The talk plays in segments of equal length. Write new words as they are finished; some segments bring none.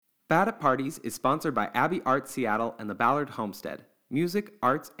Bad at Parties is sponsored by Abbey Art Seattle and the Ballard Homestead. Music,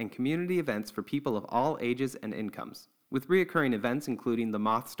 arts, and community events for people of all ages and incomes. With reoccurring events including the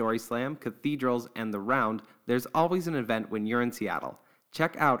Moth Story Slam, Cathedrals, and The Round, there's always an event when you're in Seattle.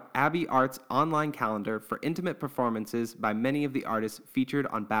 Check out Abbey Art's online calendar for intimate performances by many of the artists featured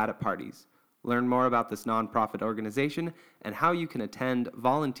on Bad at Parties. Learn more about this nonprofit organization and how you can attend,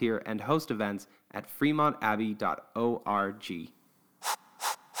 volunteer, and host events at fremontabbey.org.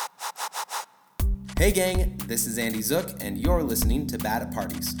 Hey gang, this is Andy Zook, and you're listening to Bad at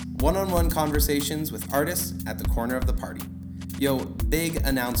Parties, one-on-one conversations with artists at the corner of the party. Yo, big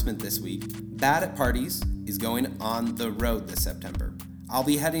announcement this week. Bad at Parties is going on the road this September. I'll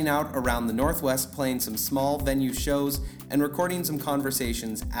be heading out around the Northwest playing some small venue shows and recording some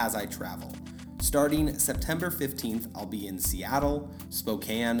conversations as I travel. Starting September 15th, I'll be in Seattle,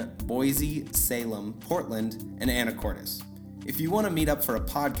 Spokane, Boise, Salem, Portland, and Anacortes. If you want to meet up for a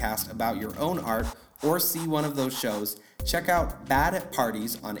podcast about your own art or see one of those shows, check out Bad at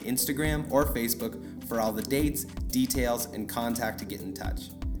Parties on Instagram or Facebook for all the dates, details, and contact to get in touch.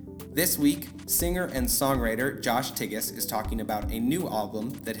 This week, singer and songwriter Josh Tigas is talking about a new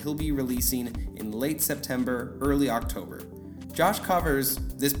album that he'll be releasing in late September, early October. Josh covers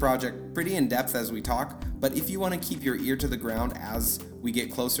this project pretty in depth as we talk, but if you want to keep your ear to the ground as we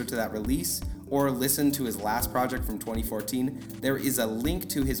get closer to that release, or listen to his last project from 2014, there is a link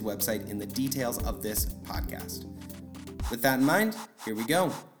to his website in the details of this podcast. With that in mind, here we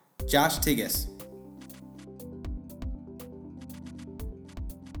go. Josh Tigas.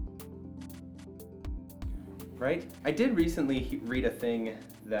 Right? I did recently read a thing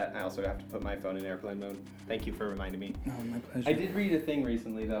that I also have to put my phone in airplane mode. Thank you for reminding me. Oh, my pleasure. I did read a thing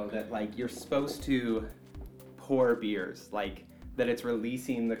recently, though, that, like, you're supposed to pour beers, like, that it's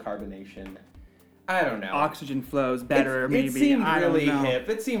releasing the carbonation. I don't know. Oxygen flows better, maybe. It seemed really hip.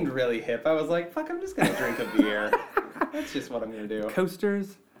 It seemed really hip. I was like, fuck, I'm just going to drink a beer. That's just what I'm going to do.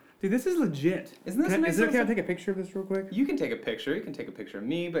 Coasters. Dude, this is legit. Isn't this amazing? Is it okay if I take a picture of this real quick? You can take a picture. You can take a picture of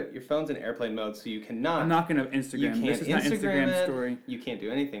me, but your phone's in airplane mode, so you cannot. I'm not going to Instagram. You can't this is my Instagram it. story. You can't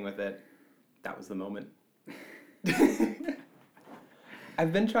do anything with it. That was the moment.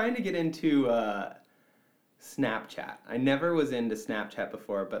 I've been trying to get into Snapchat. I never was into Snapchat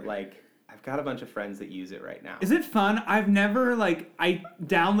before, but, like, I've got a bunch of friends that use it right now. Is it fun? I've never, I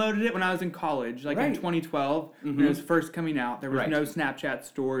downloaded it when I was in college, in 2012, when it was first coming out. There was no Snapchat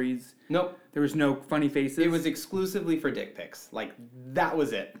stories. Nope. There was no funny faces. It was exclusively for dick pics. Like, that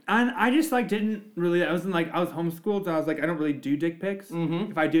was it. And I just, didn't really, I was homeschooled, so I was like, I don't really do dick pics.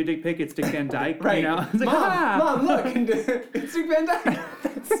 Mm-hmm. If I do a dick pic, it's Dick Van Dyke, right. You know? I was like, Mom, look, it's Dick Van Dyke.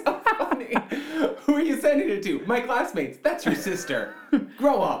 That's so funny. Who are you sending it to? My classmates. That's your sister.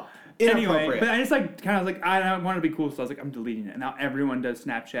 Grow up. Anyway, but I just I don't want to be cool, so I was like, I'm deleting it. And now everyone does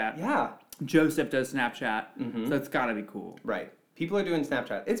Snapchat. Yeah. Joseph does Snapchat, so it's gotta be cool. Right. People are doing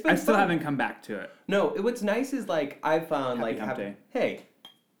Snapchat. It's been I still haven't come back to it. No, what's nice is, I found, Happy Hump Day. Hey,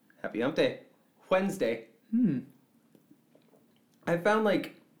 Happy Hump Day. Wednesday. I found, I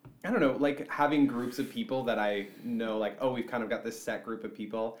don't know, having groups of people that I know, we've kind of got this set group of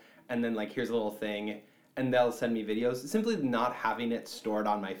people, and then, here's a little thing, and they'll send me videos. Simply not having it stored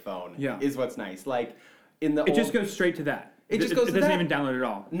on my phone is what's nice. It just goes straight to that. It doesn't even download at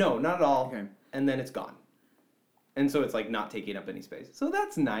all. No, not at all. Okay. And then it's gone. And so it's not taking up any space. So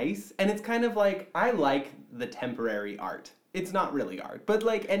that's nice. And it's kind of I like the temporary art. It's not really art, but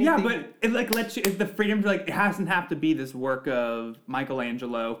anything. Yeah, but it lets you, it's the freedom to it doesn't have to be this work of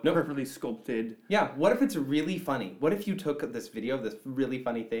Michelangelo, perfectly sculpted. Yeah. What if it's really funny? What if you took this video of this really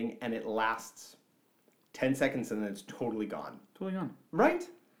funny thing and it lasts 10 seconds and then it's totally gone? Totally gone. Right?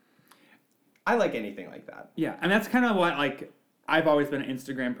 I like anything like that. Yeah, and that's kind of what, I've always been an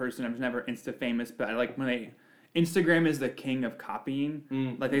Instagram person. I was never Insta famous, but I like when Instagram is the king of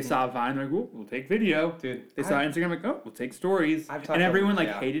copying. They saw Vine, they're like, oh, we'll take video. Dude. They saw Instagram, oh, we'll take stories. And everyone,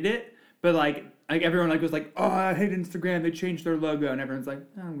 hated it, but, everyone, was like, oh, I hate Instagram, they changed their logo, and everyone's like,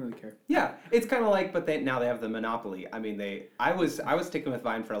 I don't really care. Yeah, it's kind of but now they have the monopoly. I mean, I was sticking with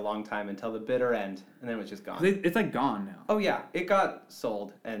Vine for a long time until the bitter end, and then it was just gone. It's, gone now. Oh, yeah, it got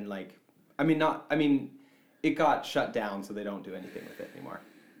sold, and, it got shut down, so they don't do anything with it anymore.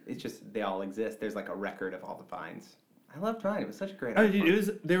 It's just, they all exist. There's, a record of all the Vines. I loved Vine. It was such a great art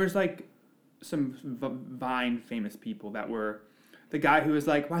form. There was, some Vine famous people that were, the guy who was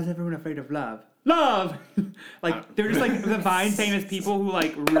like, why is everyone afraid of love? love. Like they're just like the Vine famous people who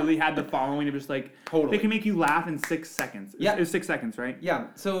like really had the following. They're just like Totally. they can make you laugh in 6 seconds. Yeah. It was 6 seconds, right? Yeah,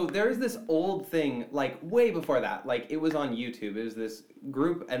 so there's this old thing, like way before that, like it was on YouTube. It was this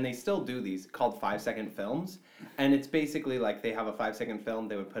group, and they still do these, called 5-second films. And it's basically like they have a 5-second film,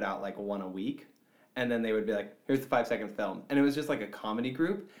 they would put out like one a week, and then they would be like, here's the 5-second film. And it was just like a comedy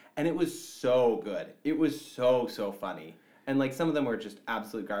group, and it was so good. It was so, so funny. And like some of them were just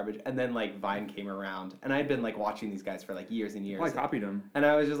absolute garbage. And then like Vine came around, and I'd been like watching these guys for like years and years. Well, I copied them. And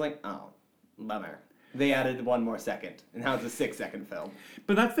I was just like, oh, bummer. They added one more second, and now it's a 6-second film.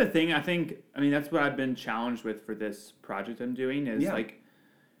 But that's the thing. I mean, that's what I've been challenged with for this project I'm doing is like,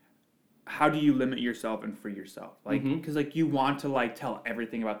 how do you limit yourself and free yourself? Like, because like you want to like tell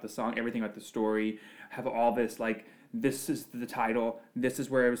everything about the song, everything about the story, have all this like, this is the title, this is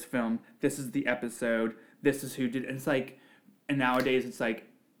where it was filmed, this is the episode, this is who did. And it's like, and nowadays it's like,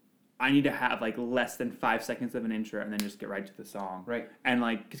 I need to have like less than 5 seconds of an intro and then just get right to the song. Right. And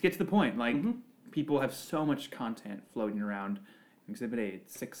like, just get to the point. Like, people have so much content floating around. Exhibit A,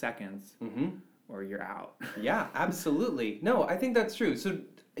 it's 6 seconds, or you're out. Yeah, absolutely. No, I think that's true. So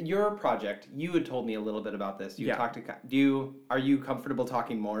your project, you had told me a little bit about this. You talked to. Are you comfortable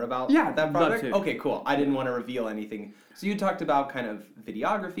talking more about that project? Love to. Okay, cool. I didn't want to reveal anything. So you talked about kind of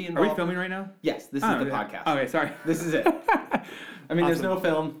videography involved. Are we filming right now? Yes, this is the podcast. Okay, sorry. This is it. I mean, there's no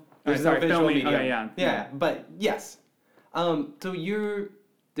film. There's no visual filming. media. Okay, Yeah, but yes. So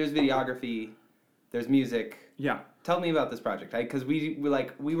there's videography, there's music. Yeah. Tell me about this project, because we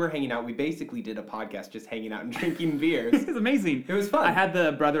were hanging out. We basically did a podcast just hanging out and drinking beers. It's amazing. It was fun. I had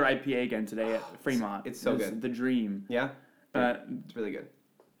the Brother IPA again today at Fremont. It's so good. The dream. Yeah, it's really good.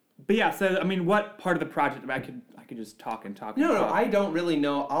 But yeah, so I mean, what part of the project? I could just talk and talk. No, I don't really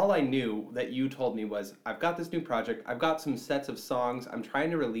know. All I knew that you told me was, I've got this new project. I've got some sets of songs. I'm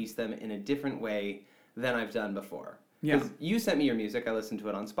trying to release them in a different way than I've done before. Yeah. You sent me your music. I listened to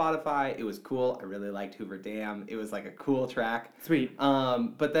it on Spotify. It was cool. I really liked Hoover Dam. It was like a cool track. Sweet.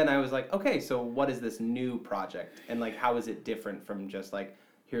 But then I was like, okay, so what is this new project? And like, how is it different from just like,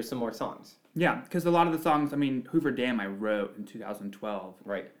 here's some more songs? Yeah, because a lot of the songs, I mean, Hoover Dam I wrote in 2012.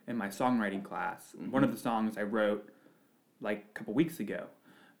 Right. In my songwriting class. One of the songs I wrote like a couple weeks ago,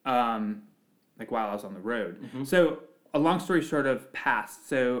 like while I was on the road. So a long story short of past.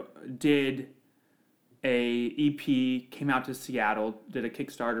 So did a EP, came out to Seattle, did a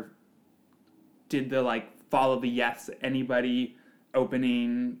Kickstarter, did the like Follow the Yes Anybody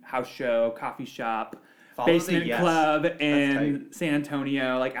opening, house show, coffee shop, basement club in San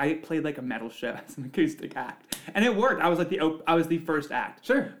Antonio. Like I played like a metal show as an acoustic act, and it worked. I was like I was the first act.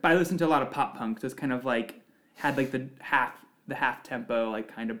 Sure. But I listened to a lot of pop punk, just kind of like had like the half tempo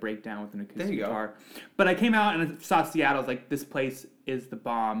like kind of breakdown with an acoustic guitar. But I came out and I saw Seattle. I was like, this place is the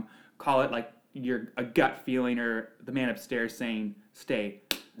bomb. Call it like a gut feeling or the man upstairs saying stay.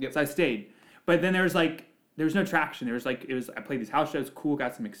 Yep. So I stayed. But then there was no traction. I played these house shows, cool,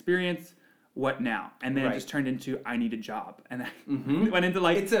 got some experience. What now? And then it just turned into I need a job. And I went into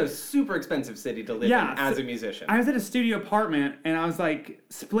like, it's a super expensive city to live in as a musician. I was at a studio apartment and I was like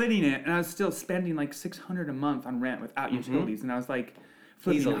splitting it, and I was still spending like $600 a month on rent without utilities. And I was like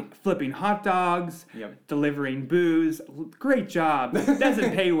flipping hot dogs, delivering booze. Great job.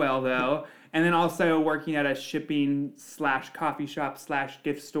 Doesn't pay well though. And then also working at a shipping / coffee shop /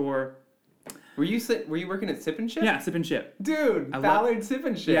 gift store. Were you working at Sip and Ship? Yeah, Sip and Ship. Dude, Ballard Sip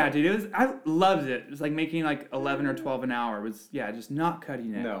and Ship. Yeah, dude, I loved it. It was like making like 11 or 12 an hour. It was just not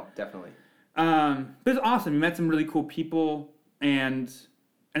cutting it. No, definitely. But it was awesome. We met some really cool people, and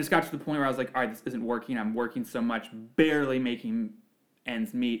I just got to the point where I was like, all right, this isn't working. I'm working so much, barely making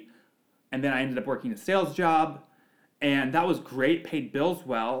ends meet. And then I ended up working a sales job, and that was great, paid bills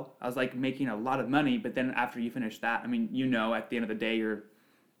well. I was like making a lot of money, but then after you finish that, I mean, at the end of the day,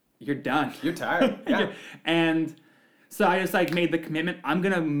 you're done. You're tired. Yeah. And so I just like made the commitment. I'm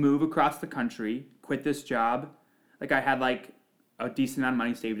going to move across the country, quit this job. Like I had like a decent amount of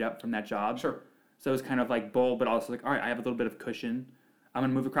money saved up from that job. Sure. So it was kind of like bold, but also like, all right, I have a little bit of cushion. I'm going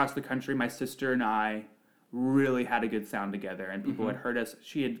to move across the country. My sister and I really had a good sound together, and people had heard us.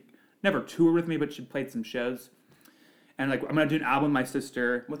 She had never toured with me, but she played some shows. And like, I'm going to do an album with my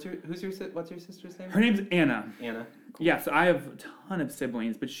sister. What's your sister's name? Her name's Anna. Anna. Cool. Yeah, so I have a ton of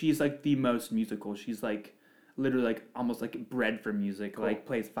siblings, but she's like the most musical. She's like literally like almost like bred for music. Cool. Like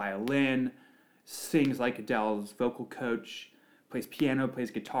plays violin, sings like Adele's vocal coach, plays piano, plays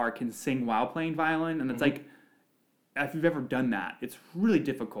guitar, can sing while playing violin. And it's like, if you've ever done that, it's really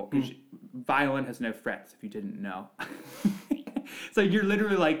difficult because violin has no frets, if you didn't know. So you're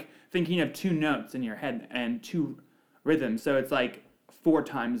literally like thinking of 2 notes in your head and 2 rhythms. So it's like 4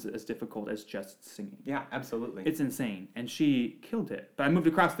 times as difficult as just singing. Yeah, absolutely. It's insane. And she killed it. But I moved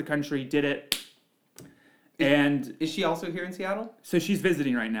across the country, did it. And is she also here in Seattle? So she's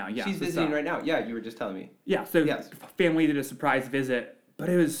visiting right now. Yeah. She's visiting right now. Yeah, you were just telling me. Yeah. So family did a surprise visit, but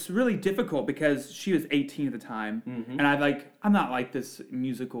it was really difficult because she was 18 at the time, and I'm not like this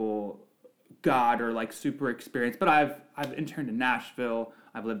musical god or like super experienced, but I've interned in Nashville.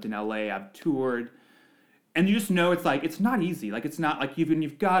 I've lived in LA. I've toured, and you just know it's not easy. Like it's not like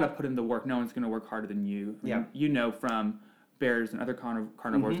you've got to put in the work. No one's going to work harder than you. Yeah. You know from bears and other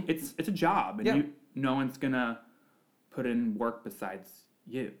carnivores, it's a job, and no one's gonna put in work besides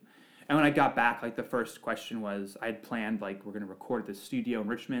you. And when I got back, like the first question was, I had planned like we're gonna record at the studio in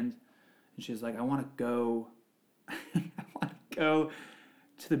Richmond, and she's like, I want to go to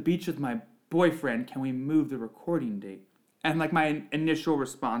the beach with my boyfriend. Can we move the recording date? And like my initial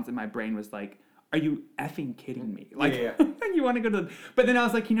response in my brain was like, are you effing kidding me? Like, you want to go to the... But then I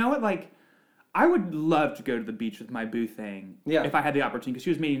was like, you know what? Like, I would love to go to the beach with my boo thing if I had the opportunity, because she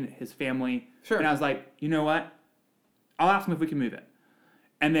was meeting his family. Sure. And I was like, you know what? I'll ask him if we can move it.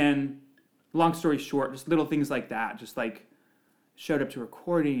 And then, long story short, just little things like that, just like showed up to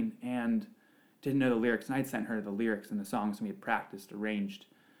recording and didn't know the lyrics. And I'd sent her the lyrics and the songs and we had practiced, arranged.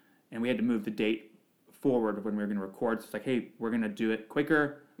 And we had to move the date forward of when we were going to record. So it's like, hey, we're going to do it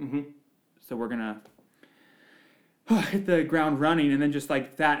quicker. So we're going to hit the ground running, and then just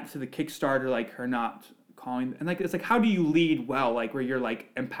like that to the Kickstarter, like her not calling, and like it's like, how do you lead well, like where you're like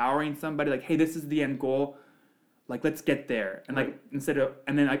empowering somebody, like, hey, this is the end goal, like let's get there, and like instead of,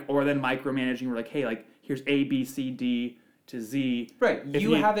 and then like, or then micromanaging, we're like, hey, like here's A, B, C, D to Z. Right,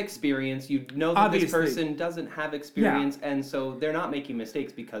 you have experience, you know that this person doesn't have experience, and so they're not making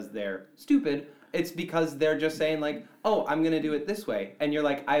mistakes because they're stupid. It's because they're just saying like, oh, I'm gonna do it this way, and you're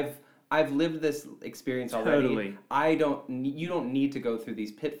like, I've lived this experience already. Totally. You don't need to go through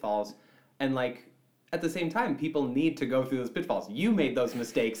these pitfalls. And like, at the same time, people need to go through those pitfalls. You made those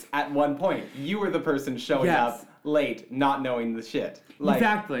mistakes at one point. You were the person showing up late, not knowing the shit. Like,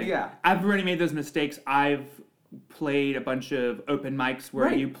 exactly. Yeah. I've already made those mistakes. I've played a bunch of open mics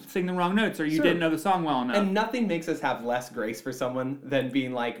where you sing the wrong notes or you didn't know the song well enough. And nothing makes us have less grace for someone than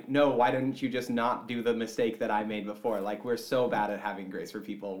being like, no, why didn't you just not do the mistake that I made before? Like, we're so bad at having grace for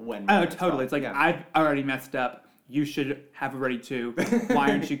people when Oh, totally. It's like, I've already messed up. You should have already too. Why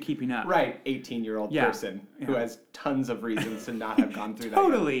aren't you keeping up? Right. 18-year-old person who has tons of reasons to not have gone through that.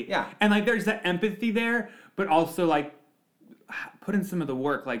 Totally. Yeah. And like, there's that empathy there, but also like, put in some of the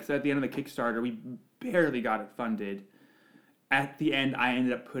work. Like, so at the end of the Kickstarter, we barely got it funded. At the end, I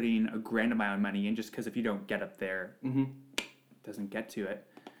ended up putting $1,000 of my own money in, just because if you don't get up there, it doesn't get to it.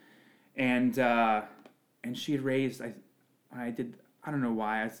 And she had raised, I don't know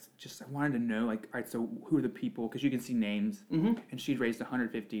why, I wanted to know, like, all right, so who are the people? Because you can see names. And she'd raised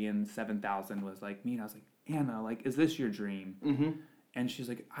 $150 and $7,000 was like me. And I was like, Anna, like, is this your dream? And she's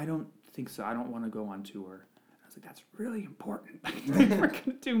like, I don't think so. I don't want to go on tour. I was like, that's really important. We're going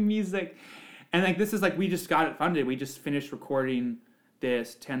to do music. And like, this is like, we just got it funded. We just finished recording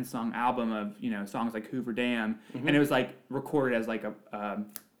this 10-song album of, songs like Hoover Dam. And it was like recorded as like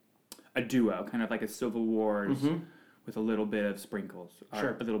a duo, kind of like a Civil Wars with a little bit of sprinkles.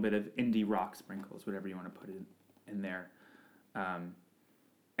 Or a little bit of indie rock sprinkles, whatever you want to put in there.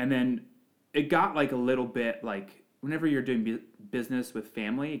 And then it got like a little bit like, whenever you're doing business with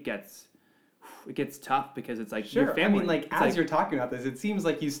family, it gets tough because it's like your family. I mean, like, as you're talking about this, it seems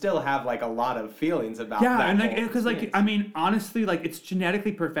like you still have like a lot of feelings about that. Yeah, and like, because like, I mean, honestly, like, it's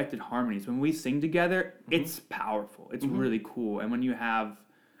genetically perfected harmonies. When we sing together, it's powerful. It's really cool. And when you have,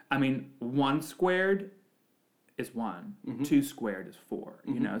 I mean, 1 squared is 1, 2 squared is 4.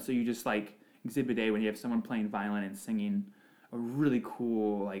 You know, so you just like Exhibit A when you have someone playing violin and singing a really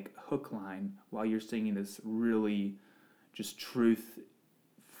cool like hook line while you're singing this really just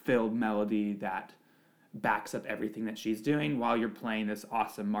truth-filled melody that backs up everything that she's doing while you're playing this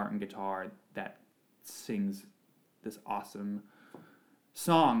awesome Martin guitar that sings this awesome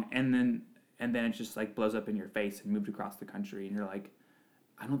song, and then it just like blows up in your face and moved across the country, and you're like,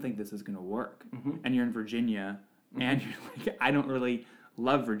 I don't think this is gonna work. And you're in Virginia, and you're like, I don't really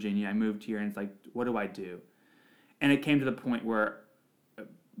love Virginia. I moved here, and it's like, what do I do? And it came to the point where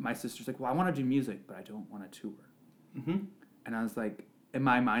my sister's like, well, I want to do music, but I don't want to tour. And I was like, in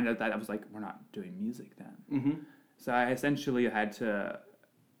my mind, I was like, we're not doing music then. So I essentially had to,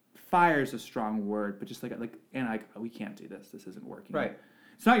 fire is a strong word, but just like, and like, oh, we can't do this. This isn't working. Right.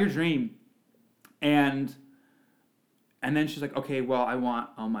 It's not your dream. And then she's like, okay, well, I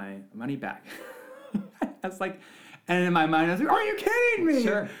want all my money back. I was like, and in my mind, I was like, are you kidding me?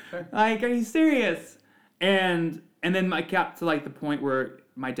 Sure. Like, are you serious? And And then I got to like the point where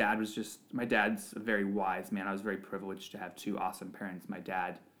my dad's a very wise man. I was very privileged to have two awesome parents. My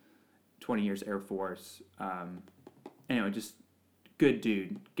dad, 20 years Air Force, anyway, just good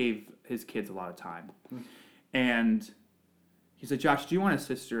dude, gave his kids a lot of time. And he's like, Josh, do you want a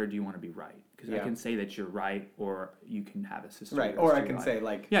sister or do you want to be right? Because I can say that you're right, or you can have a sister. Right, or I can say,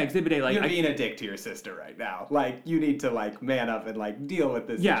 like... Yeah, Exhibit A, like... You're being a dick to your sister right now. Like, you need to, like, man up and, like, deal with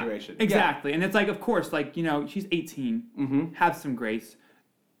this situation. Exactly. Yeah. And it's like, of course, like, you know, she's 18, have some grace.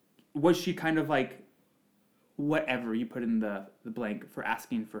 Was she kind of, like, whatever you put in the blank for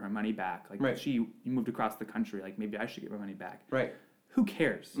asking for her money back? Like, you moved across the country, like, maybe I should get my money back. Right. Who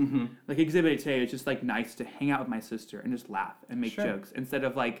cares? Like, Exhibit A today is just, like, nice to hang out with my sister and just laugh and make jokes instead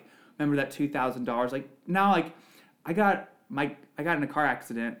of, like... Remember that $2,000? Like now, like I got in a car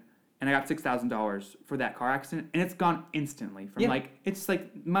accident and I got $6,000 for that car accident, and it's gone instantly. From like it's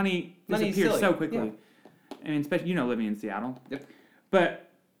like money disappears so quickly. Yeah. I mean, especially living in Seattle. Yep.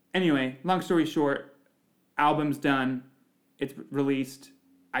 But anyway, long story short, album's done. It's released.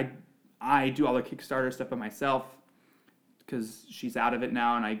 I do all the Kickstarter stuff by myself because she's out of it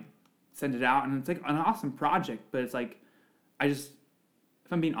now, and I send it out, and it's like an awesome project. But it's like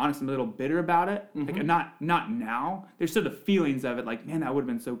if I'm being honest, I'm a little bitter about it. Like not now. There's still the feelings of it, like, man, that would have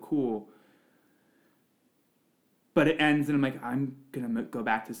been so cool. But it ends, and I'm like, I'm gonna go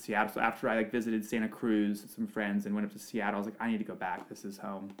back to Seattle. So after I like visited Santa Cruz with some friends and went up to Seattle, I was like, I need to go back. This is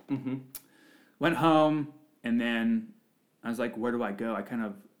home. Went home, and then I was like, where do I go? I kind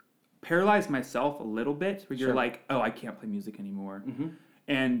of paralyzed myself a little bit. Where you're like, oh, I can't play music anymore.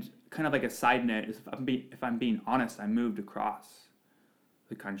 And kind of like a side note is, if I'm being honest, I moved across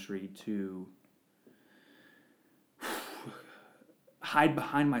the country to hide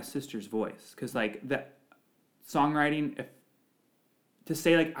behind my sister's voice, because like that songwriting, to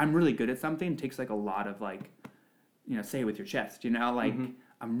say like I'm really good at something takes like a lot of like, say it with your chest, like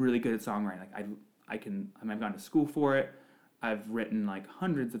I'm really good at songwriting. Like I've gone to school for it. I've written like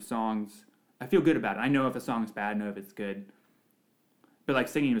hundreds of songs. I feel good about it. I know if a song's bad, I know if it's good. But like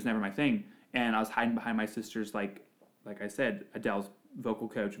singing was never my thing, and I was hiding behind my sister's like I said, Adele's vocal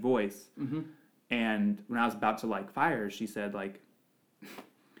coach voice. And when I was about to like fire her, she said like,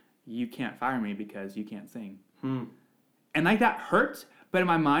 you can't fire me because you can't sing. And like that hurt, but in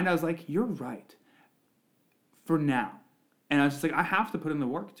my mind I was like, you're right for now. And I was just like, I have to put in the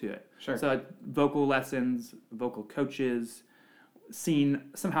work to it. Sure. So vocal lessons, vocal coaches,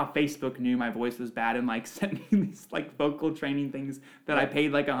 somehow Facebook knew my voice was bad and like sent me these like vocal training things that I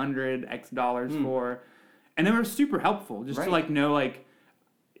paid like $100 for. And they were super helpful just to like know like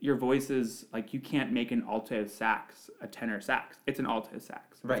your voice is like, you can't make an alto sax a tenor sax. It's an alto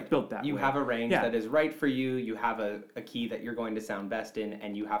sax. Right. It's built that way. You have a range that is right for you. You have a key that you're going to sound best in,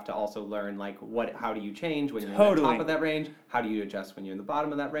 and you have to also learn like how do you change when you're in the top of that range? How do you adjust when you're in the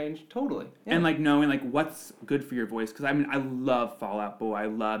bottom of that range? Totally. Yeah. And like knowing like what's good for your voice, because I mean I love Fall Out Boy. I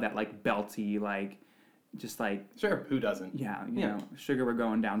love that like belty like just like sure, who doesn't? Yeah, you know, Sugar We're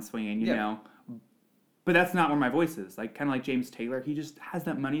Going Down Swinging, you know. But that's not where my voice is. Like, kind of like James Taylor, he just has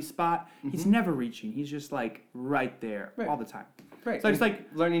that money spot. He's never reaching. He's just, like, right there all the time. Right. So I just, like...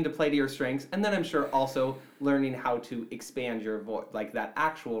 Learning to play to your strengths. And then I'm sure also learning how to expand your voice, like that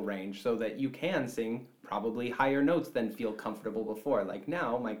actual range, so that you can sing probably higher notes than feel comfortable before. Like,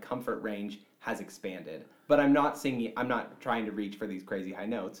 now my comfort range has expanded. But I'm not trying to reach for these crazy high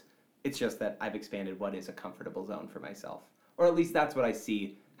notes. It's just that I've expanded what is a comfortable zone for myself. Or at least that's what I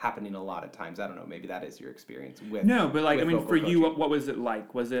see happening a lot of times. I don't know, maybe that is your experience with No, but like, I mean, for coaching. you, what was it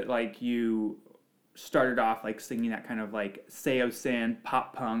like? Was it like you started off like singing that kind of like Seosin,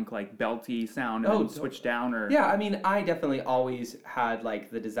 pop punk, like belty sound and then switched down, or? Yeah, I mean, I definitely always had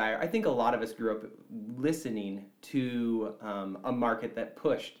like the desire. I think a lot of us grew up listening to a market that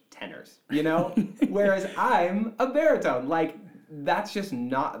pushed tenors, whereas I'm a baritone. Like, that's just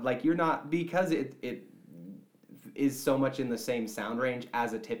not, like, you're not, because it is so much in the same sound range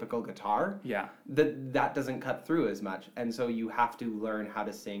as a typical guitar. Yeah. That doesn't cut through as much. And so you have to learn how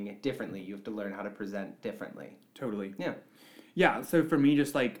to sing differently. You have to learn how to present differently. Totally. Yeah. Yeah, so for me,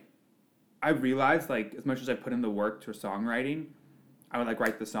 just like, I realized like as much as I put in the work to songwriting, I would like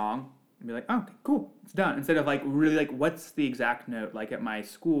write the song and be like, oh, okay, cool, it's done. Instead of like really like, what's the exact note? Like at my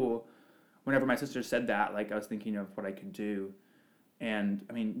school, whenever my sister said that, like I was thinking of what I could do. And,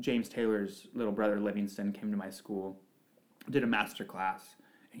 I mean, James Taylor's little brother, Livingston, came to my school, did a master class.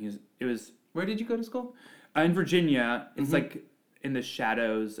 And it was... Where did you go to school? In Virginia. It's, like, in the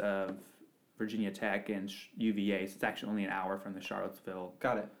shadows of Virginia Tech and UVA. So it's actually only an hour from the Charlottesville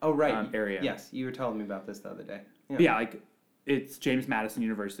Got it. Oh, right. area. Yes, you were telling me about this the other day. Yeah, like, it's James Madison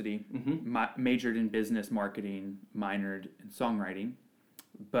University. Majored in business marketing, minored in songwriting.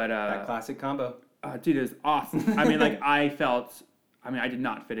 But that classic combo. Dude, it was awesome. I mean, like, I did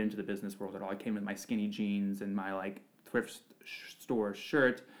not fit into the business world at all. I came with my skinny jeans and my, like, thrift store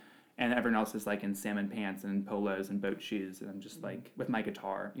shirt, and everyone else is, like, in salmon pants and polos and boat shoes, and I'm just, like, with my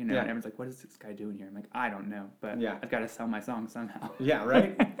guitar, you know? Yeah. And everyone's like, what is this guy doing here? I'm like, I don't know, but Yeah. I've got to sell my song somehow. Yeah,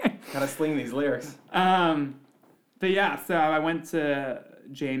 right? Gotta sling these lyrics. But yeah, so I went to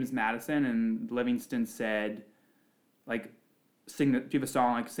James Madison, and Livingston said, like, do you have a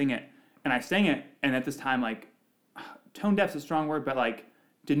song? Like, sing it. And I sang it, and at this time, like, tone deaf's a strong word, but, like,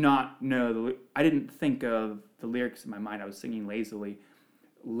 did not know I didn't think of the lyrics in my mind. I was singing lazily,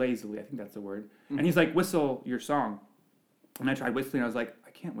 I think that's the word. And he's like, whistle your song. And I tried whistling, I was like, I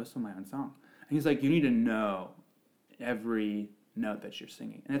can't whistle my own song. And he's like, you need to know every note that you're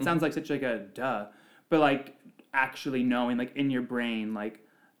singing. And it sounds like such like a duh, but like actually knowing, like in your brain, like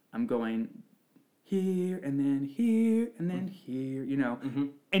I'm going here and then here and then here, you know,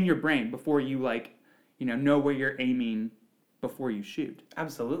 in your brain before you like, you know where you're aiming before you shoot.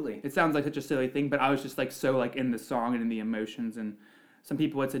 Absolutely. It sounds like such a silly thing, but I was just like so like in the song and in the emotions. And some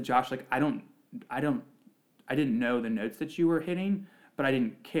people had said, Josh, like I didn't know the notes that you were hitting, but I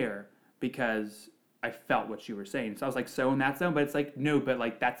didn't care because I felt what you were saying. So I was like so in that zone, but it's like no, but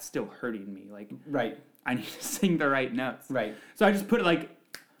like that's still hurting me. Like right. I need to sing the right notes. Right. So I just put it like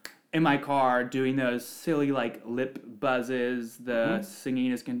in my car doing those silly like lip buzzes, the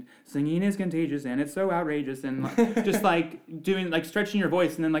singing is contagious and it's so outrageous, and like, just like doing like stretching your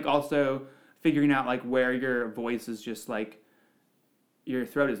voice, and then like also figuring out like where your voice is just like your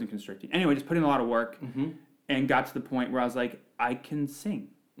throat isn't constricting. Anyway, just putting a lot of work and got to the point where I was like, I can sing.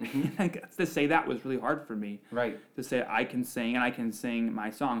 Like, to say that was really hard for me. Right. To say I can sing and I can sing my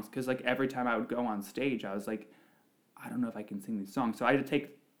songs, because like every time I would go on stage, I was like, I don't know if I can sing these songs. So I had to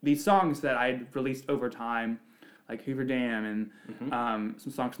take these songs that I had released over time, like Hoover Dam and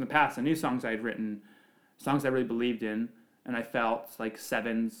some songs from the past, and new songs I had written, songs I really believed in, and I felt like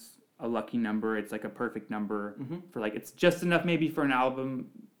 7's a lucky number. It's like a perfect number for like, it's just enough maybe for an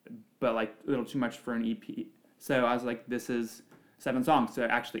album, but like a little too much for an EP. So I was like, this is 7 songs.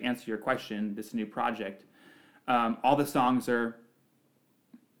 To actually answer your question, this new project, all the songs are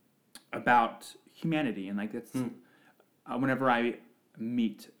about humanity, and like it's whenever I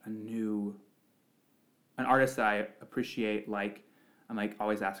meet an artist that I appreciate, like I'm like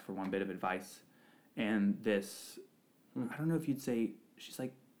always ask for one bit of advice, and this I don't know if you'd say she's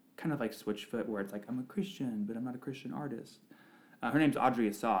like kind of like Switchfoot, where it's like I'm a Christian but I'm not a Christian artist. Her name's Audrey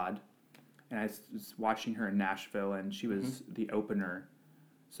Assad, and I was watching her in Nashville, and she was the opener,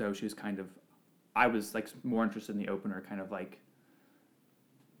 so she was kind of, I was like more interested in the opener, kind of like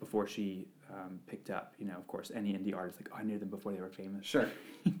before she picked up, you know, of course, any indie artist, like, oh, I knew them before they were famous. Sure.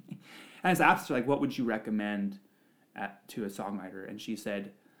 And I was asked her, like, what would you recommend to a songwriter? And she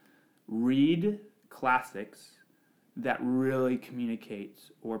said, read classics that really communicate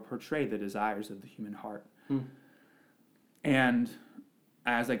or portray the desires of the human heart. And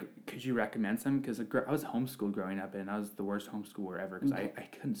I was like, could you recommend some? Because I was homeschooled growing up, and I was the worst homeschooler ever because I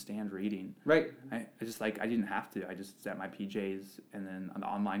couldn't stand reading. Right. I just like, I didn't have to. I just set my PJs, and then on the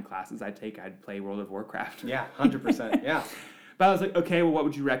online classes I'd take, I'd play World of Warcraft. Yeah, 100%. Yeah. But I was like, okay, well, what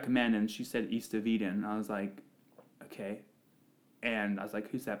would you recommend? And she said East of Eden. And I was like, okay. And I was like,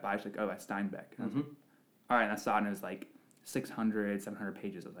 who's that by? She's like, oh, that's Steinbeck. And I was like, all right. And I saw it, and it was like 600, 700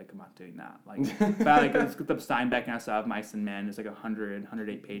 pages. I was like, I'm not doing that. Like, but I like looked up Steinbeck, and I saw Mice and Men. It's like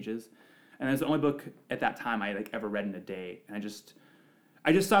 108 pages, and it was the only book at that time I like ever read in a day. And I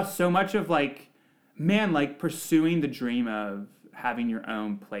just saw so much of like, man, like pursuing the dream of having your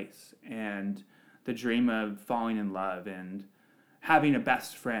own place, and the dream of falling in love, and having a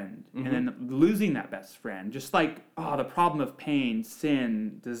best friend, and then losing that best friend. Just like, oh, the problem of pain,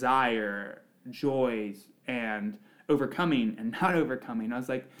 sin, desire, joys, and overcoming and not overcoming. I was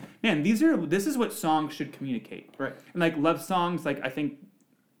like, man, this is what songs should communicate. Right. And like love songs, like I think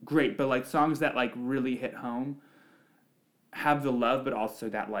great, but like songs that like really hit home have the love, but also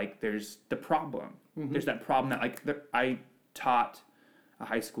that like there's the problem. There's that problem that like I taught a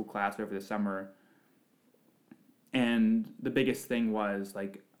high school class over the summer, and the biggest thing was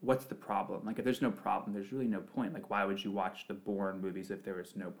like, what's the problem? Like, if there's no problem, there's really no point. Like, why would you watch the Bourne movies if there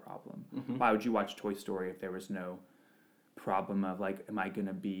was no problem? Why would you watch Toy Story if there was no problem of like, am I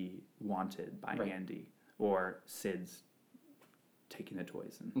gonna be wanted by Andy, or Sid's taking the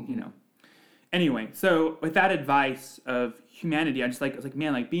toys, and you know. Anyway, so with that advice of humanity, I was like,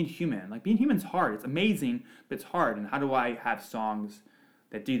 man, like being human's hard. It's amazing, but it's hard. And how do I have songs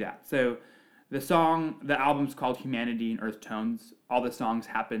that do that? So the album's called Humanity and Earth Tones. All the songs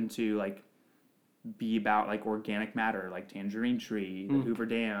happen to like be about like organic matter, like Tangerine Tree, the Hoover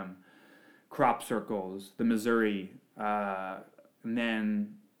Dam, crop circles, the Missouri, and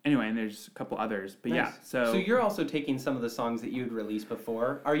then anyway, and there's a couple others. But nice. So you're also taking some of the songs that you'd released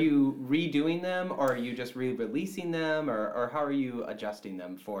before. Are you redoing them, or are you just re-releasing them, or how are you adjusting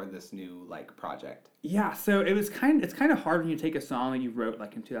them for this new like project? Yeah, so it's kind of hard when you take a song that you wrote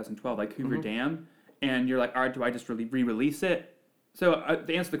like in 2012, like Hoover Dam, and you're like, all right, do I just really re-release it? So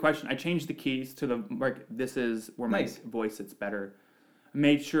to answer the question, I changed the keys to the like this is where my voice sits better. I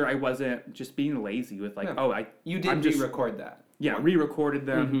made sure I wasn't just being lazy with like you did re-record that. Yeah, re-recorded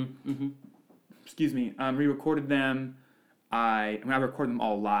them. Excuse me, re-recorded them. I recorded them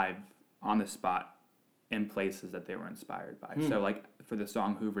all live on the spot in places that they were inspired by. So like for the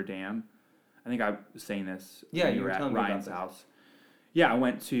song Hoover Dam, I think I was saying this. Yeah, when you were at telling Ryan's me about house. Yeah, I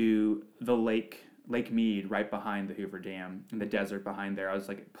went to the Lake Mead right behind the Hoover Dam in the desert behind there. I was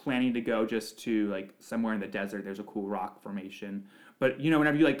like planning to go just to like somewhere in the desert. There's a cool rock formation. But you know,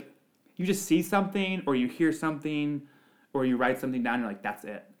 whenever you just see something or you hear something or you write something down, you're like, that's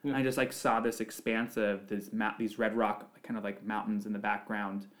it. Yeah. And I just like saw this expanse of these red rock kind of like mountains in the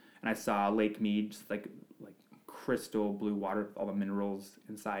background, and I saw Lake Mead, just like crystal blue water with all the minerals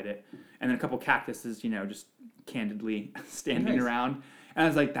inside it, and then a couple cactuses, you know, just candidly standing around, and I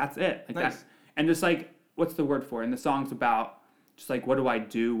was like, that's it, like that. And just like, what's the word for it? And the song's about just like, what do I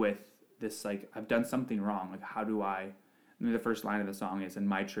do with this? Like, I've done something wrong. Like, how do I? And the first line of the song is, "In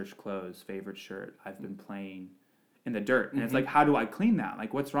my church clothes, favorite shirt, I've been playing in the dirt." And it's like, how do I clean that?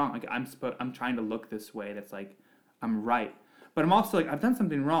 Like, what's wrong? Like, I'm trying to look this way. That's like, I'm right, but I'm also like, I've done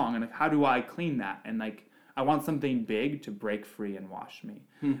something wrong, and like, how do I clean that? And like, I want something big to break free and wash me.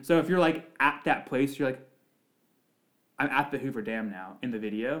 So if you're like at that place, you're like, I'm at the Hoover Dam now in the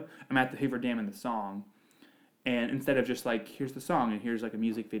video. I'm at the Hoover Dam in the song. And instead of just like, here's the song and here's like a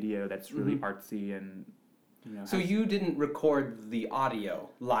music video that's really artsy and, you know. So you didn't record the audio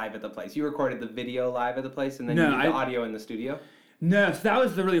live at the place. You recorded the video live at the place and then you did the audio in the studio? No, so that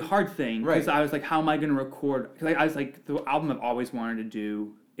was the really hard thing. Because I was like, how am I going to record? Because I was like, the album I've always wanted to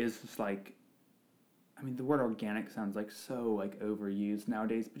do is just like, I mean, the word organic sounds like so like overused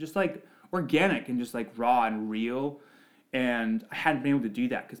nowadays, but just like organic and just like raw and real. And I hadn't been able to do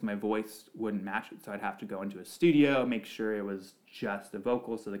that because my voice wouldn't match it. So I'd have to go into a studio, make sure it was just a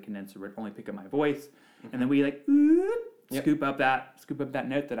vocal so the condenser would only pick up my voice. And then we like scoop up that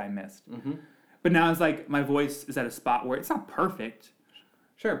note that I missed. But now it's like my voice is at a spot where it's not perfect.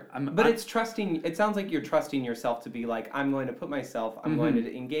 Sure. But it's trusting, it sounds like you're trusting yourself to be like, I'm going to put myself, I'm going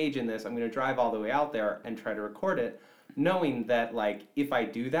to engage in this, I'm going to drive all the way out there and try to record it, knowing that like, if I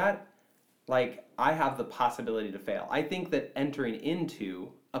do that, like, I have the possibility to fail. I think that entering into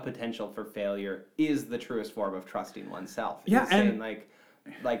a potential for failure is the truest form of trusting oneself. Yeah, and saying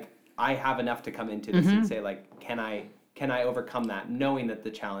like I have enough to come into this and say like, can I overcome that, knowing that the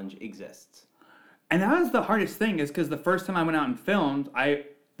challenge exists. And that was the hardest thing, is because the first time I went out and filmed,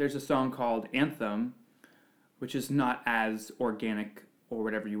 there's a song called Anthem, which is not as organic or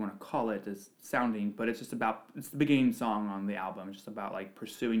whatever you want to call it as sounding, but it's the beginning song on the album. It's just about like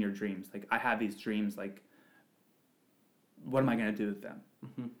pursuing your dreams. Like, I have these dreams, like, what am I going to do with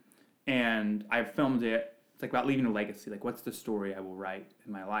them? And I filmed it. It's like about leaving a legacy. Like, what's the story I will write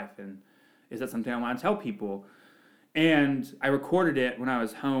in my life? And is that something I want to tell people? And I recorded it when I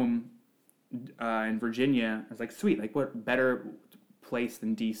was home in Virginia. I was like, sweet, like, what better place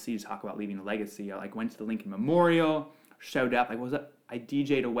than DC to talk about leaving a legacy? I like went to the Lincoln Memorial, showed up. Like, I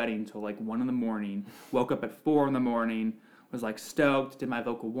DJ'd a wedding till like 1 a.m, woke up at 4 a.m, was like stoked, did my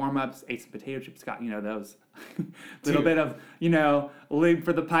vocal warm-ups, ate some potato chips, got, you know, those little bit of, you know, lube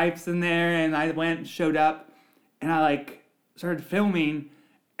for the pipes in there, and I went, showed up, and I like started filming,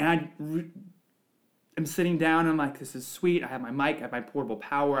 and I'm sitting down, and I'm like, this is sweet, I have my mic, I have my portable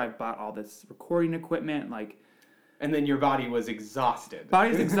power, I've bought all this recording equipment, like. And then your body was exhausted.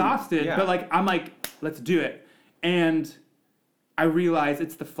 Body's exhausted, but like, I'm like, let's do it. And I realize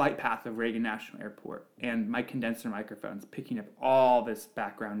it's the flight path of Reagan National Airport, and my condenser microphone's picking up all this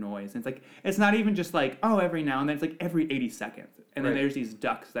background noise. And it's like, it's not even just like, oh, every now and then, it's like every 80 seconds. And then there's these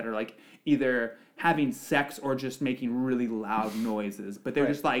ducks that are like either having sex or just making really loud noises, but they're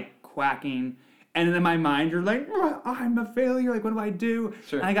just like quacking. And then in my mind, you're like, oh, I'm a failure. Like, what do I do?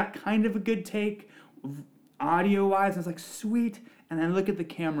 Sure. And I got kind of a good take audio-wise. I was like, sweet. And then I look at the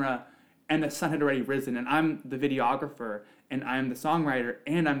camera, and the sun had already risen, and I'm the videographer, and I'm the songwriter,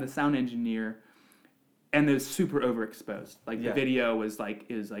 and I'm the sound engineer, and it was super overexposed. Like, the video was like,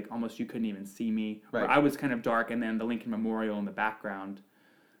 almost you couldn't even see me. Right. Or I was kind of dark, and then the Lincoln Memorial in the background.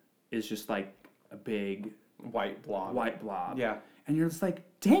 is just like a big white blob. Yeah. And you're just like,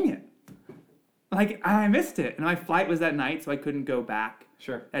 dang it. Like, I missed it. And my flight was that night, so I couldn't go back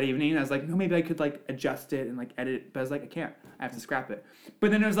that evening. I was like, no, maybe I could, like, adjust it and, like, edit it. But I was like, I can't. I have to scrap it.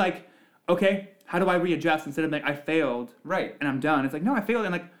 But then it was like, okay, how do I readjust? Instead of, like, I failed. Right. And I'm done. It's like, no, I failed.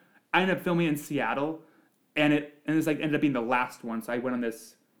 And, like, I ended up filming in Seattle. And it's, like, ended up being the last one. So I went on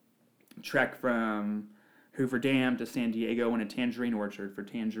this trek from Hoover Dam to San Diego in a tangerine orchard for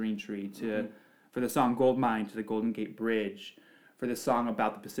Tangerine Tree to, for the song Gold Mine to the Golden Gate Bridge. For the song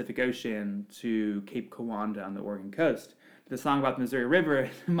about the Pacific Ocean to Cape Kiwanda on the Oregon coast, to the song about the Missouri River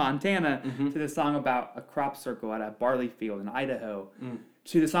in Montana, to the song about a crop circle at a barley field in Idaho,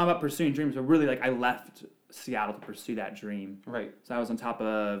 to the song about pursuing dreams. So really, like, I left Seattle to pursue that dream. Right. So I was on top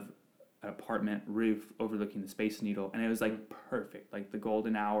of an apartment roof overlooking the Space Needle, and it was, like, perfect. Like, the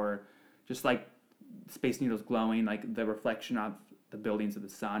golden hour, just, like, Space Needle's glowing, like, the reflection of the buildings of the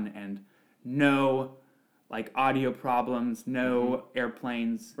sun, and no... like audio problems, no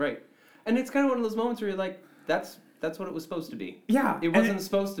airplanes. Right. And it's kind of one of those moments where you're like, that's what it was supposed to be. Yeah. It wasn't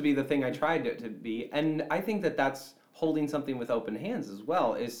supposed to be the thing I tried it to be. And I think that that's holding something with open hands as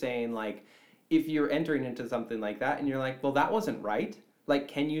well, is saying, like, if you're entering into something like that and you're like, well, that wasn't right. Like,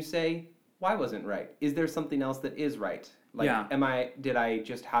 can you say, why wasn't right? Is there something else that is right? Like, am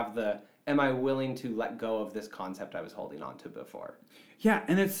I willing to let go of this concept I was holding on to before? Yeah,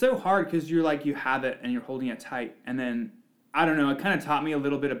 and it's so hard because you're like, you have it and you're holding it tight. And then, I don't know, it kind of taught me a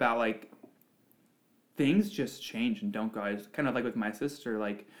little bit about, like, things just change and don't go. It's kind of like with my sister,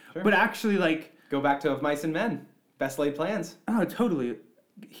 like, but actually, like... Go back to Of Mice and Men. Best laid plans. Oh, totally.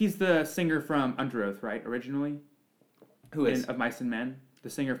 He's the singer from Under Oath, right, originally? Who is? Of Mice and Men.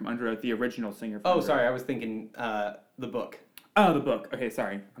 The singer from Under Oath, the original singer from Under Oath. I was thinking the book. Oh, the book. Okay,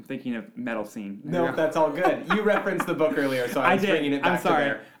 sorry. I'm thinking of Metal Scene. No, that's all good. You referenced the book earlier, so I was bringing it back I'm sorry. to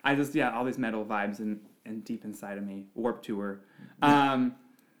there. I just, all these metal vibes and deep inside of me. Warped Tour.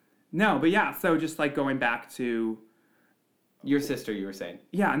 No, but yeah, so just like going back to... Your sister, you were saying.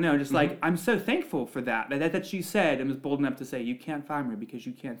 Yeah, no, just like, I'm so thankful for that she said and was bold enough to say, you can't fire me because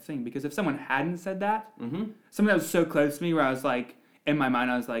you can't sing. Because if someone hadn't said that, someone that was so close to me where I was like, in my mind,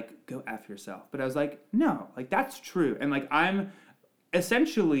 I was like, go F yourself. But I was like, no, like, that's true. And, like,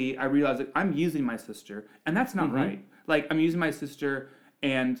 essentially, I realized that I'm using my sister, and that's not right. Like, I'm using my sister,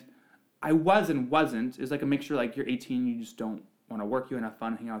 and I was and wasn't. It's like a mixture, like, you're 18, you just don't want to work, you want to have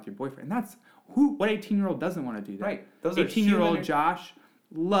fun, hang out with your boyfriend. And that's, what 18-year-old doesn't want to do that? Right. Those are 18-year-old Josh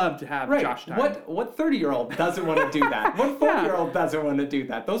love to have Josh time. What 30-year-old doesn't want to do that? What 40-year-old doesn't want to do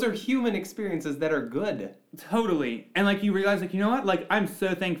that? Those are human experiences that are good. Totally. And, like, you realize, like, you know what? Like, I'm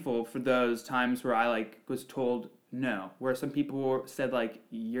so thankful for those times where I, like, was told no. Where some people said, like,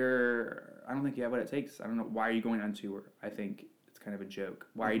 I don't think you have what it takes. I don't know. Why are you going on tour? I think it's kind of a joke.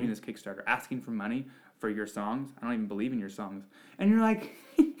 Why are you doing this Kickstarter? Asking for money for your songs? I don't even believe in your songs. And you're like,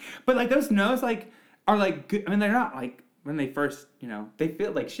 but, like, those no's, like, are, like, good. I mean, they're not, like, when they first, they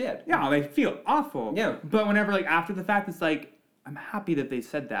feel like shit. Yeah, they feel awful. Yeah. But whenever, like, after the fact, it's like, I'm happy that they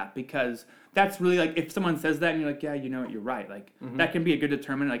said that, because that's really, like, if someone says that and you're like, yeah, you know what, you're right. Like, that can be a good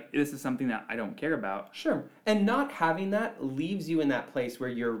determinant, like, this is something that I don't care about. Sure. And not having that leaves you in that place where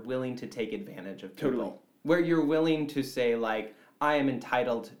you're willing to take advantage of people. Totally. Where you're willing to say, like, I am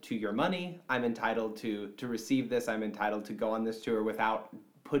entitled to your money. I'm entitled to receive this. I'm entitled to go on this tour without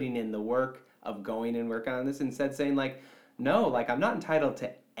putting in the work of going and working on this. Instead saying, like, no, like, I'm not entitled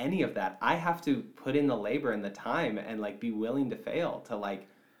to any of that. I have to put in the labor and the time and, like, be willing to fail to, like,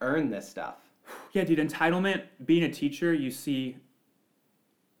 earn this stuff. Yeah, dude, entitlement, being a teacher, you see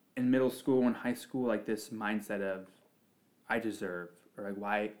in middle school and high school, like, this mindset of, I deserve, or, like,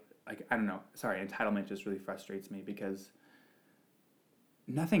 why, like, I don't know. Sorry, entitlement just really frustrates me because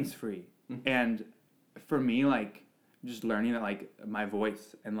nothing's free. And for me, like, just learning that, like, my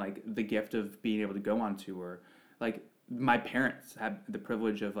voice and, like, the gift of being able to go on tour, like, my parents had the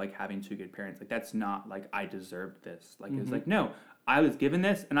privilege of, like, having two good parents. Like, that's not, like, I deserved this. Like, it's like, no, I was given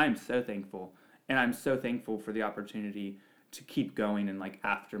this, and I'm so thankful. And I'm so thankful for the opportunity to keep going. And, like,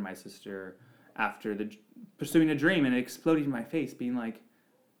 after my sister, after pursuing a dream and it exploded in my face, being like,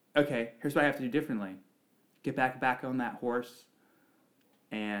 okay, here's what I have to do differently. Get back on that horse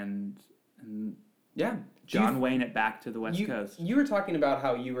and yeah, John Wayne it back to the West Coast. You were talking about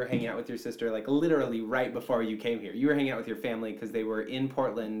how you were hanging out with your sister, like, literally right before you came here. You were hanging out with your family because they were in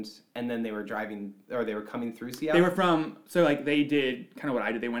Portland, and then they were coming through Seattle. They were from, so, like, they did kind of what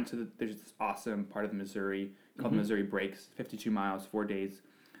I did. They went to there's this awesome part of the Missouri called Missouri Breaks, 52 miles, 4 days.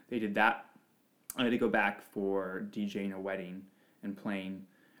 They did that. I had to go back for DJing a wedding and playing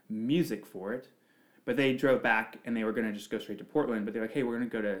music for it. But they drove back and they were going to just go straight to Portland. But they're like, hey, we're going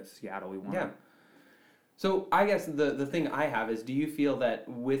to go to Seattle. We want to. So I guess the thing I have is, do you feel that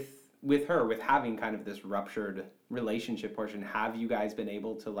with her, with having kind of this ruptured relationship portion, have you guys been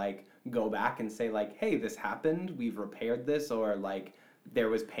able to like go back and say like, hey, this happened, we've repaired this, or like there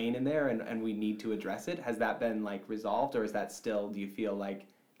was pain in there and we need to address it? Has that been like resolved, or is that still, do you feel like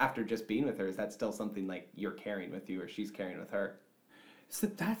after just being with her, is that still something like you're carrying with you or she's carrying with her? So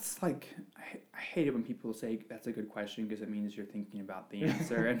that's like, I hate it when people say that's a good question because it means you're thinking about the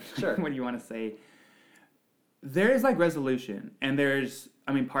answer and Sure. what you want to say. There is like resolution, and there's,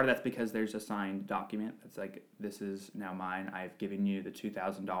 I mean, part of that's because there's a signed document that's like, this is now mine. I've given you the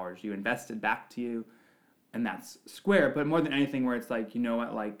 $2,000 you invested back to you, and that's square. But more than anything, where it's like, you know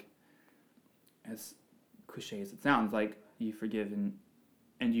what, like, as cliche as it sounds, like you forgive and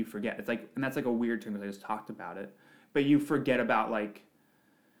you forget. It's like, and that's like a weird term because I just talked about it, but you forget about like,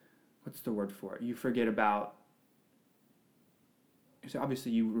 what's the word for it? You forget about. So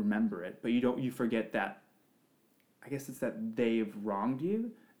obviously you remember it, but you forget that. I guess it's that they've wronged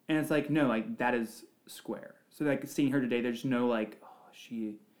you, and it's like, no, like that is square. So like seeing her today, there's no like, oh,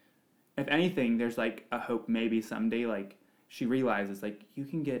 she. If anything, there's like a hope maybe someday like she realizes like you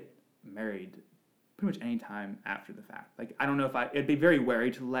can get married pretty much any time after the fact. Like I don't know if it'd be very wary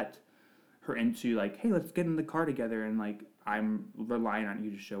to let her into like, hey, let's get in the car together and like I'm relying on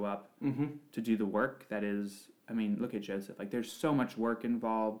you to show up to do the work that is. I mean, look at Joseph. Like there's so much work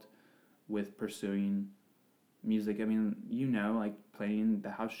involved with pursuing music. I mean, you know, like playing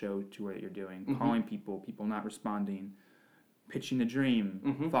the house show tour that you're doing, calling people not responding, pitching the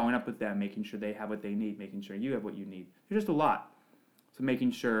dream, following up with them, making sure they have what they need, making sure you have what you need. There's just a lot. So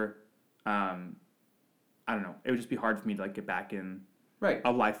making sure, I don't know, it would just be hard for me to like get back in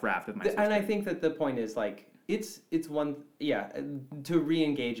a life raft with my sister. And I think that the point is like, it's one, to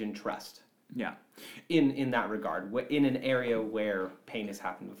re-engage in trust. Yeah. In that regard, in an area where pain has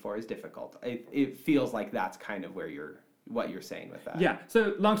happened before is difficult. It feels like that's kind of what you're saying with that. Yeah.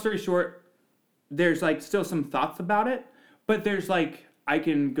 So long story short, there's like still some thoughts about it, but there's like I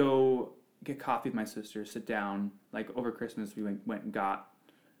can go get coffee with my sister, sit down. Like over Christmas, we went and got.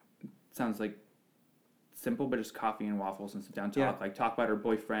 Sounds like simple, but just coffee and waffles and sit down, talk. Yeah. Like talk about her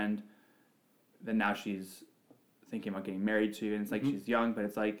boyfriend. Then now she's thinking about getting married to, and it's like she's young, but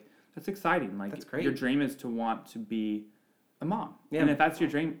it's like. That's exciting. Like that's great. Your dream is to want to be a mom. Yeah. And if that's your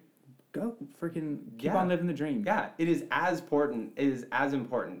dream, go freaking keep on living the dream. Yeah, it is as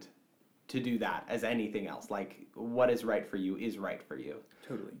important to do that as anything else. Like what is right for you is right for you.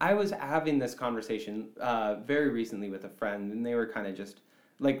 Totally. I was having this conversation very recently with a friend, and they were kind of just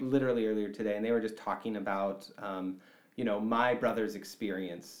like literally earlier today, and they were just talking about my brother's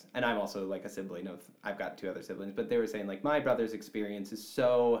experience, and I'm also like a sibling of, I've got two other siblings, but they were saying like my brother's experience is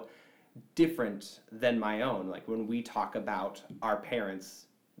so different than my own. Like when we talk about our parents,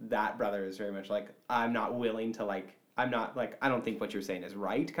 that brother is very much like, I'm not willing to like, I'm not like, I don't think what you're saying is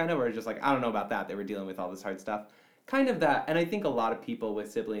right, kind of, or just like, I don't know about that. They were dealing with all this hard stuff. Kind of that, and I think a lot of people with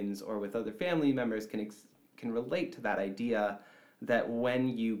siblings or with other family members can relate to that idea that when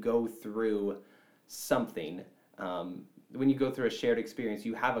you go through something, when you go through a shared experience,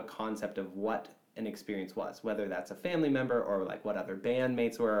 you have a concept of what an experience was, whether that's a family member or like what other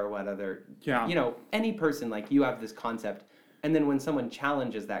bandmates were or what other, any person, like you have this concept. And then when someone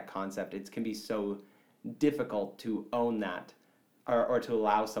challenges that concept, it can be so difficult to own that or to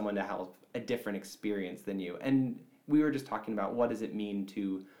allow someone to have a different experience than you. And we were just talking about what does it mean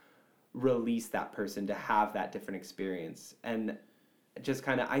to release that person to have that different experience. And just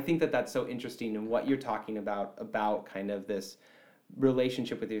kind of, I think that that's so interesting in what you're talking about kind of this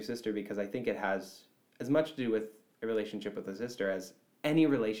relationship with your sister, because I think it has as much to do with a relationship with a sister as any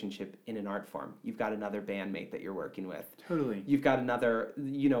relationship in an art form. You've got another bandmate that you're working with. Totally. You've got another,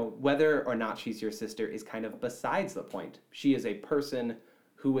 whether or not she's your sister is kind of besides the point. She is a person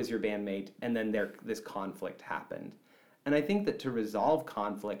who was your bandmate, and then this conflict happened. And I think that to resolve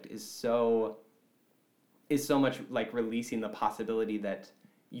conflict is so much like releasing the possibility that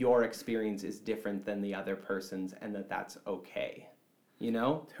your experience is different than the other person's and that that's okay.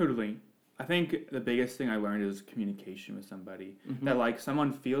 Totally. I think the biggest thing I learned is communication with somebody. That like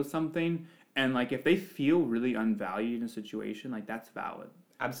someone feels something, and like if they feel really unvalued in a situation, like that's valid.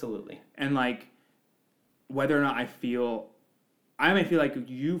 Absolutely. And like whether or not I may feel like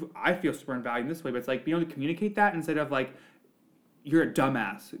I feel super unvalued in this way, but it's like being able to communicate that instead of like, you're a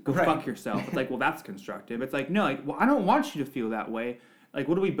dumbass, go fuck yourself. It's like, well, that's constructive. It's like, no, like, well, I don't want you to feel that way. Like,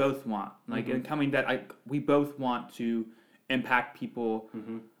 what do we both want? Like, and coming that we both want to impact people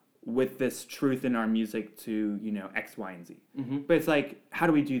with this truth in our music to, you know, X, Y, and Z. Mm-hmm. But it's like, how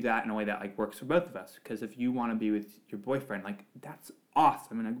do we do that in a way that like works for both of us? Because if you want to be with your boyfriend, like that's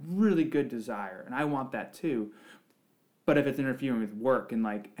awesome and a really good desire, and I want that too. But if it's interfering with work and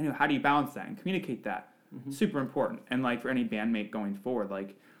like, I know, how do you balance that and communicate that? Super important. And like for any bandmate going forward,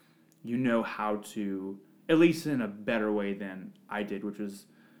 like you know how to, at least in a better way than I did, which was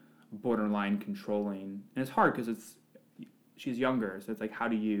borderline controlling. And it's hard because she's younger, so it's like, how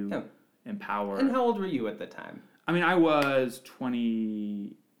do you empower? And how old were you at the time? I mean, I was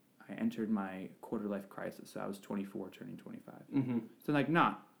 20. I entered my quarter life crisis, so I was 24, turning 25. Mm-hmm. So like,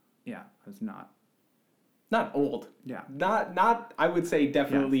 I was not. Not old. Yeah. Not. I would say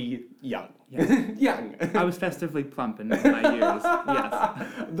definitely young. Yeah. Young. I was festively plump in my years.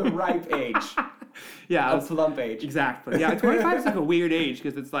 Yes. The ripe age. Yeah. A plump age. Exactly. Yeah. 25 is like a weird age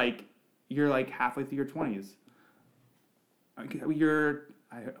because it's like you're like halfway through your 20s. I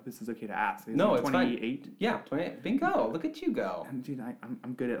hope this is okay to ask. Is No, it it's 28? fine. Yeah, 28. Bingo. Look at you go. And dude,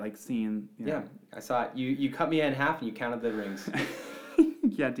 I'm good at like seeing. You know. Yeah, I saw it. You cut me in half and you counted the rings.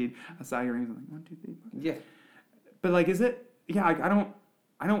 Yeah, dude. I saw your rings. I'm like 1, 2, 3, 4. Yeah. But like, is it? Yeah, like, I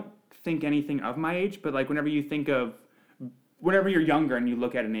don't think anything of my age. But like, whenever you're younger and you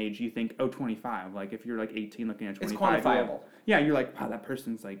look at an age, you think, oh, 25. Like if you're like 18, looking at 25, it's quantifiable. Yeah, you're like, wow, that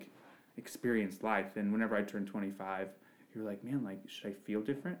person's like experienced life. And whenever I turn 25, you're like, man, like, should I feel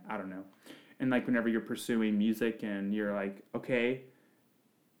different? I don't know. And like, whenever you're pursuing music and you're like, okay,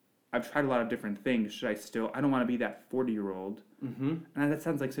 I've tried a lot of different things. I don't want to be that 40-year-old. Mm-hmm. And that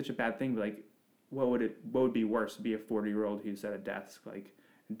sounds like such a bad thing, but like, what would be worse to be a 40-year-old who's at a desk, like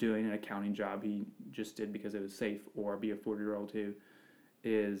doing an accounting job he just did because it was safe, or be a 40-year-old who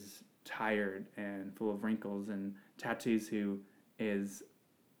is tired and full of wrinkles and tattoos, who is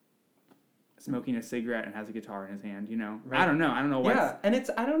smoking a cigarette and has a guitar in his hand, you know? Right. I don't know what. Yeah, and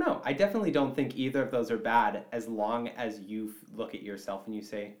I don't know. I definitely don't think either of those are bad as long as you look at yourself and you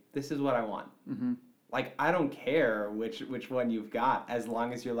say, this is what I want. Mm-hmm. Like, I don't care which one you've got, as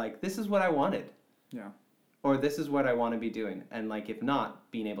long as you're like, this is what I wanted. Yeah. Or this is what I want to be doing. And like, if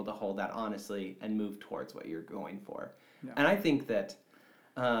not, being able to hold that honestly and move towards what you're going for. Yeah. And I think that,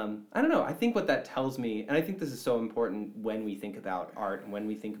 I don't know, I think what that tells me, and I think this is so important when we think about art and when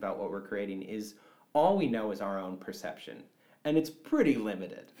we think about what we're creating, is all we know is our own perception. And it's pretty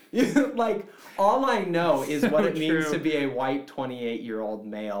limited. Like, all I know is what it means to be a white 28-year-old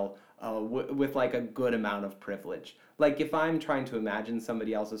male with like a good amount of privilege. Like, if I'm trying to imagine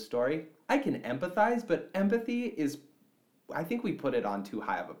somebody else's story, I can empathize, but empathy is, I think we put it on too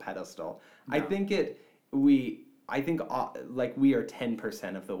high of a pedestal. No. I think we are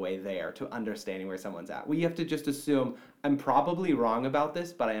 10% of the way there to understanding where someone's at. We have to just assume, I'm probably wrong about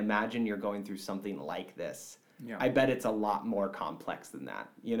this, but I imagine you're going through something like this. Yeah. I bet it's a lot more complex than that,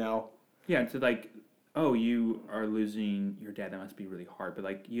 you know? Yeah, to like, oh, you are losing your dad, that must be really hard. But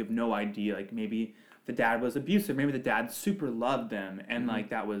like, you have no idea, like maybe the dad was abusive, maybe the dad super loved them, and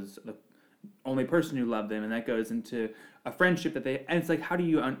like that was the only person who loved them, and that goes into a friendship that they, and it's like, how do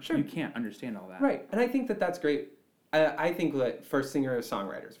you, you can't understand all that. Right, and I think that that's great. I think that for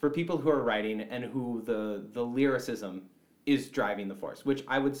singer-songwriters, for people who are writing and who the lyricism is driving the force, which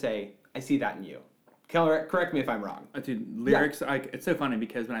I would say, I see that in you. Correct me if I'm wrong. Dude, lyrics, like, it's so funny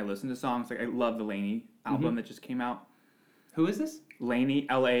because when I listen to songs, like I love the Laney album that just came out. Who is this? Laney,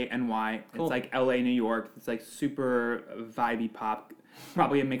 L-A-N-Y. Cool. It's like L.A., New York. It's like super vibey pop.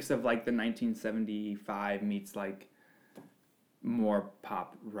 Probably a mix of like the 1975 meets like more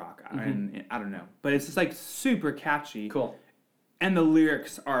pop rock. And I don't know. But it's just like super catchy. Cool. And the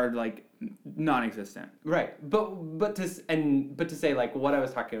lyrics are like non-existent. Right. But to say like what I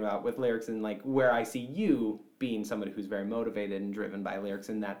was talking about with lyrics and like where I see you being somebody who's very motivated and driven by lyrics,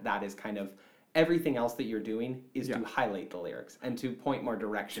 and that is kind of everything else that you're doing is to highlight the lyrics and to point more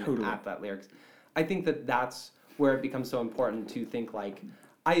direction at that lyrics. I think that that's where it becomes so important to think like,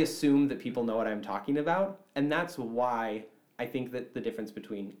 I assume that people know what I'm talking about, and that's why I think that the difference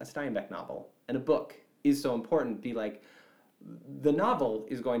between a Steinbeck novel and a book is so important. Be like, the novel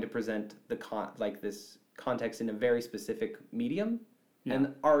is going to present this context in a very specific medium,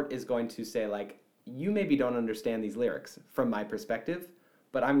 and art is going to say like, you maybe don't understand these lyrics from my perspective,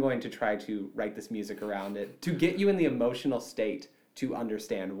 but I'm going to try to write this music around it to get you in the emotional state to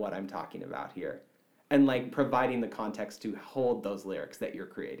understand what I'm talking about here, and like providing the context to hold those lyrics that you're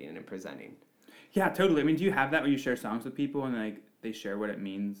creating and presenting. Yeah, totally. I mean, do you have that when you share songs with people and like they share what it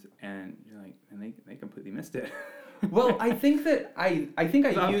means and you're like, and they completely missed it? Well, I think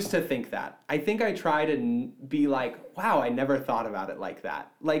I used to think that. I think I try to be like, wow, I never thought about it like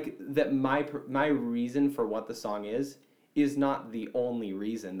that. Like that my reason for what the song is is not the only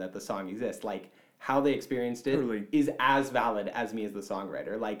reason that the song exists. Like, how they experienced it Totally. is as valid as me as the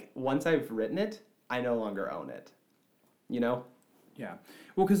songwriter. Like, once I've written it, I no longer own it. You know? Yeah.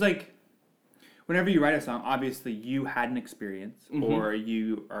 Well, because, like, whenever you write a song, obviously you had an experience or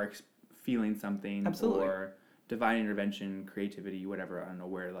you are feeling something. Absolutely. Or divine intervention, creativity, whatever. I don't know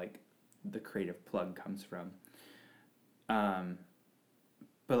where, like, the creative plug comes from.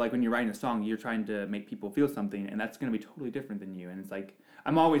 But, like, when you're writing a song, you're trying to make people feel something, and that's going to be totally different than you. And it's like,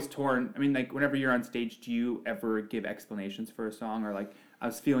 I'm always torn. I mean, like, whenever you're on stage, do you ever give explanations for a song? Or, like, I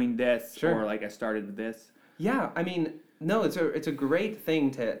was feeling this, Sure. or, like, I started with this? Yeah, I mean, no, it's a great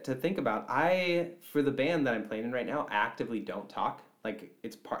thing to think about. For the band that I'm playing in right now, actively don't talk. Like,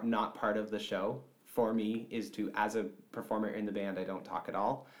 it's not part of the show for me, is to, as a performer in the band, I don't talk at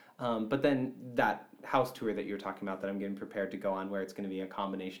all. But then that house tour that you're talking about that I'm getting prepared to go on, where it's going to be a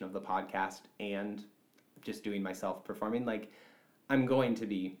combination of the podcast and just doing myself performing, like, I'm going to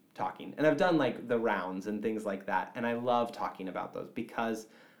be talking. And I've done, like, the rounds and things like that, and I love talking about those because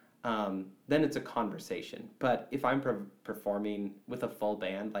then it's a conversation. But if I'm performing with a full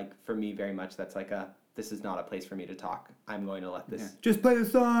band, like, for me, very much that's like this is not a place for me to talk. I'm going to let this... Yeah. Just play the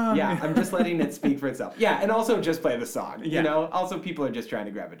song! Yeah, I'm just letting it speak for itself. Yeah, and also just play the song, Yeah. you know? Also, people are just trying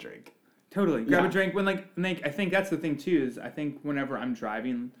to grab a drink. Totally. Grab Yeah. a drink. I think that's the thing, too, is I think whenever I'm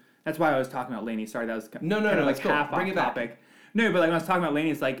driving... That's why I was talking about Lainey. Sorry, that was No, kind of like it's cool. half Bring off it back. topic. No, but like when I was talking about Lainey,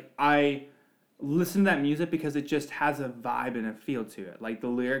 it's like I listen to that music because it just has a vibe and a feel to it. Like the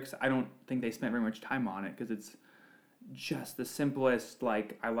lyrics, I don't think they spent very much time on it because it's just the simplest,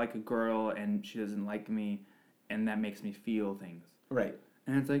 like, I like a girl and she doesn't like me and that makes me feel things. Right.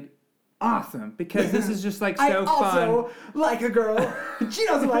 And it's like, awesome, because this is just like I so also like a girl. She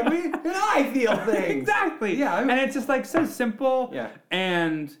doesn't like me, and I feel fun. things. Exactly. Yeah, and it's just like so simple. Yeah.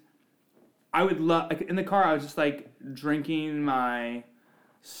 And I would love, like, in the car, I was just like drinking my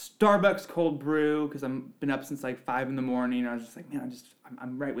Starbucks cold brew because I've been up since like 5 a.m. I was just like, man,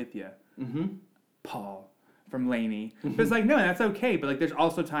 I'm right with you, Paul from Lainey. But it's like, no, that's okay. But like, there's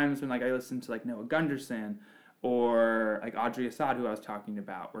also times when like I listen to like Noah Gunderson or like Audrey Assad, who I was talking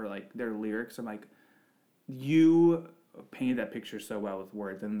about, where like their lyrics are like, you painted that picture so well with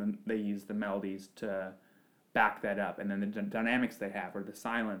words, and then they use the melodies to back that up, and then the dynamics they have, or the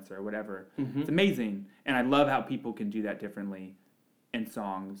silence, or whatever. It's amazing, and I love how people can do that differently in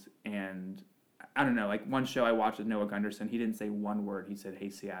songs. And I don't know, like one show I watched with Noah Gunderson, he didn't say one word. He said, "Hey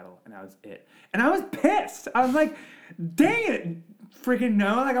Seattle," and that was it. And I was pissed. I was like, "Dang it, freaking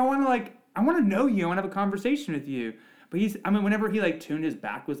Noah! Like I want to know you. I want to have a conversation with you." But whenever he like tuned, his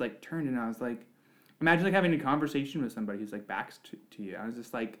back was like turned, and I was like, imagine like having a conversation with somebody who's like backs to you. I was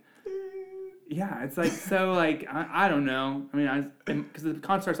just like, yeah, it's like so like I don't know. I mean, because the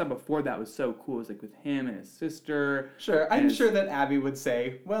concert I saw before that was so cool. It was like with him and his sister. Sure, I'm sure that Abby would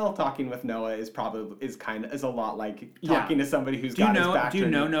say, well, talking with Noah is a lot like talking to somebody who's got his back. Do you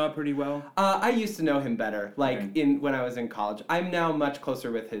turned. know Noah pretty well? I used to know him better, like Okay. when I was in college. I'm now much closer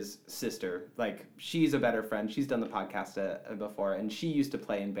with his sister. Like, she's a better friend. She's done the podcast before, and she used to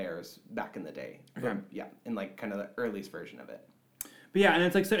play in Bears back in the day. Okay. Yeah, in like kind of the earliest version of it. But yeah, and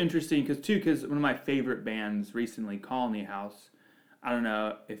it's like so interesting because one of my favorite bands recently, Colony House. I don't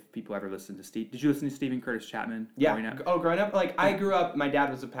know if people ever listened to Steve. Did you listen to Stephen Curtis Chapman? Yeah. Growing up? Oh, growing up, like I grew up. My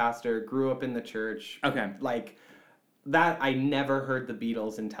dad was a pastor. Grew up in the church. Okay. Like that, I never heard the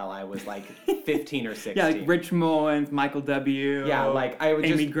Beatles until I was like 15 or 16. Yeah, like Rich Mullins, Michael W. Yeah, like I would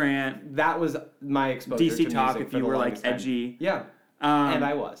Amy just. Grant. That was my exposure DC to Talk music if for you the were like longest time. edgy. Yeah, and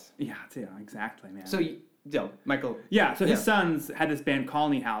I was. Yeah, exactly, man. So, Michael. yeah, so his yeah. sons had this band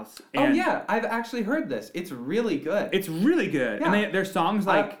Colony House. Oh And yeah, I've actually heard this. It's really good. it's really good, Yeah. and their songs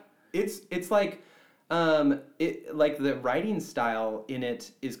like it's like like the writing style in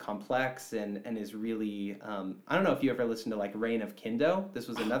it is complex and is really I don't know if you ever listened to like Reign of Kindo. This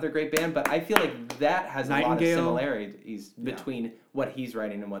was another great band, but I feel like that has a lot of Nightingale. similarities between what he's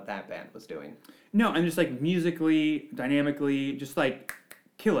writing and what that band was doing. no, and just like musically, dynamically, just like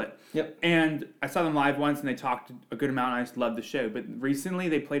kill it. Yep. And I saw them live once, and they talked a good amount, and I just loved the show. But recently,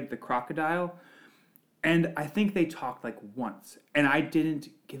 they played at the Crocodile, and I think they talked like once, and I didn't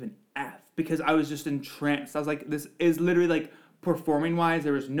give an F because I was just entranced. I was like, this is literally like performing wise.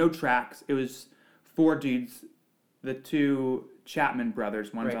 There was no tracks. It was 4 dudes, the 2 Chapman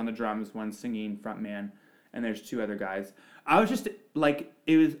brothers. One's Right. on the drums, one's singing frontman, and there's 2 other guys. I was just like,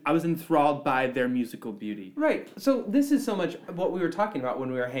 I was enthralled by their musical beauty. Right. So this is so much what we were talking about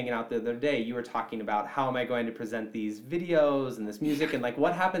when we were hanging out the other day. You were talking about how am I going to present these videos and this music and like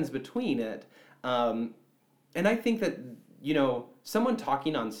what happens between it. And I think that you know, someone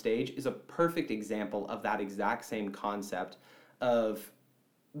talking on stage is a perfect example of that exact same concept of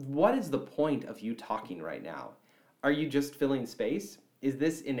what is the point of you talking right now? Are you just filling space? Is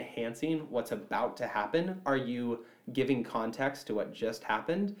this enhancing what's about to happen? Are you giving context to what just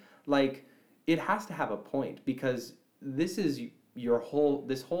happened? Like, it has to have a point, because this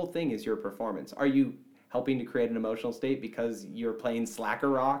whole thing is your performance. Are you helping to create an emotional state because you're playing slacker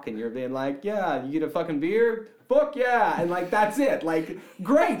rock and you're being like, yeah, you get a fucking beer? Fuck yeah. And like, that's it. Like,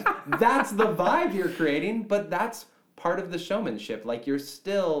 great. That's the vibe you're creating, but that's part of the showmanship. Like, you're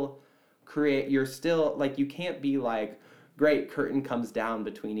still like, you can't be like, great, curtain comes down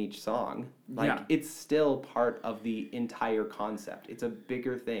between each song. Like, it's still part of the entire concept. It's a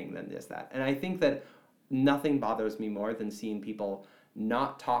bigger thing than that. And I think that nothing bothers me more than seeing people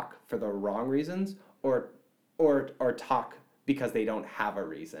not talk for the wrong reasons or talk because they don't have a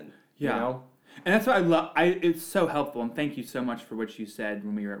reason. Yeah. You know? And that's what I love. It's so helpful, and thank you so much for what you said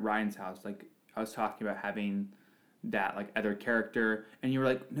when we were at Ryan's house. Like, I was talking about having that, like, other character, and you were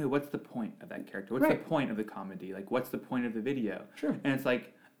like, no, what's the point of that character? What's the point of the comedy? Like, what's the point of the video? Sure. And it's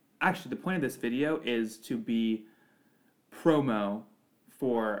like, actually, the point of this video is to be promo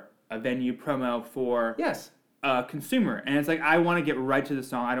for a venue, promo for a consumer. And it's like, I want to get right to the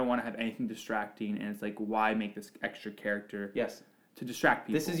song. I don't want to have anything distracting. And it's like, why make this extra character to distract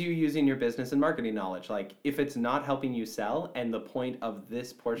people? This is you using your business and marketing knowledge. Like, if it's not helping you sell and the point of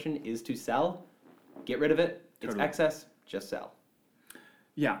this portion is to sell, get rid of it. It's excess, just sell.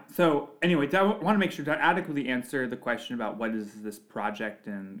 Yeah. So anyway, I want to make sure to adequately answer the question about what is this project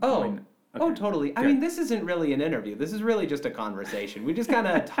and... Oh, totally. I mean, this isn't really an interview. This is really just a conversation. We just kind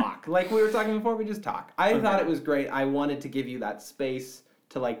of talk. Like we were talking before, we just talk. I thought it was great. I wanted to give you that space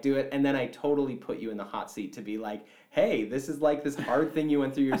to like do it. And then I totally put you in the hot seat to be like, hey, this is like this hard thing you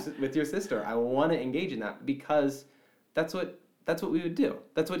went through with your sister. I want to engage in that because that's what we would do.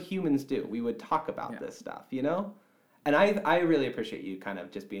 That's what humans do. We would talk about this stuff, you know? And I really appreciate you kind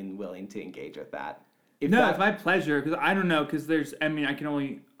of just being willing to engage with that. It's my pleasure, because I don't know, because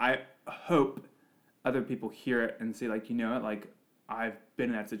I hope other people hear it and say, like, you know, like, I've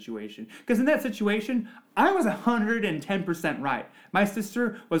been in that situation. Because in that situation, I was 110% right. My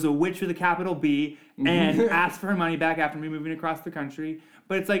sister was a witch with a capital B and asked for her money back after me moving across the country.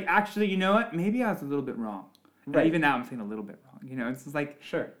 But it's like, actually, you know what? Maybe I was a little bit wrong. Right. And even now I'm saying a little bit wrong. You know, it's just like...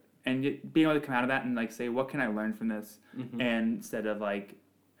 Sure. And being able to come out of that and, like, say, what can I learn from this? And instead of, like,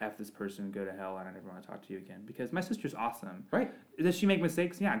 F this person, go to hell, and I never want to talk to you again. Because my sister's awesome. Right. Does she make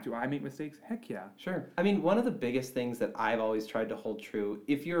mistakes? Yeah. Do I make mistakes? Heck yeah. Sure. I mean, one of the biggest things that I've always tried to hold true,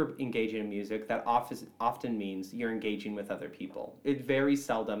 if you're engaging in music, that often means you're engaging with other people. It very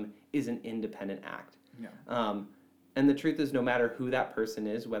seldom is an independent act. Yeah. And the truth is, no matter who that person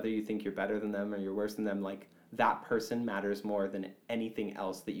is, whether you think you're better than them or you're worse than them, like, that person matters more than anything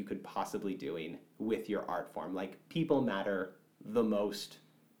else that you could possibly doing with your art form. Like, people matter the most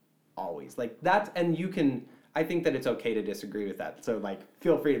always. Like, that's, and you can, I think that it's okay to disagree with that. So, like,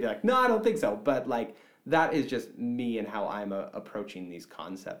 feel free to be like, no, I don't think so. But, like, that is just me and how I'm approaching these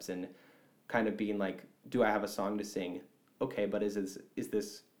concepts and kind of being like, do I have a song to sing? Okay, but is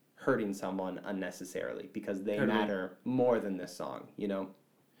this hurting someone unnecessarily? Because they matter more than this song, you know?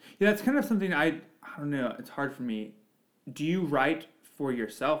 Yeah, that's kind of something I don't know. It's hard for me. Do you write for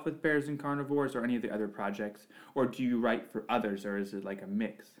yourself with Bears and Carnivores or any of the other projects? Or do you write for others, or is it like a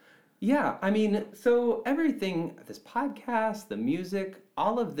mix? Yeah, I mean, so everything, this podcast, the music,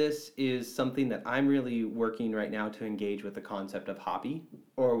 all of this is something that I'm really working right now to engage with the concept of hobby,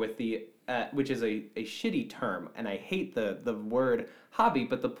 or with the, which is a shitty term, and I hate the word hobby,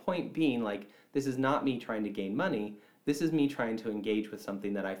 but the point being, like, this is not me trying to gain money. This is me trying to engage with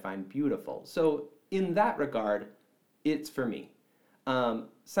something that I find beautiful. So in that regard, it's for me.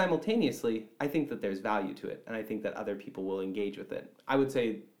 Simultaneously, I think that there's value to it, and I think that other people will engage with it. I would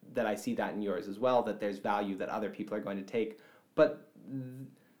say that I see that in yours as well, that there's value that other people are going to take. But,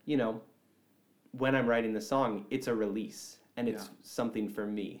 you know, when I'm writing the song, it's a release, and it's something for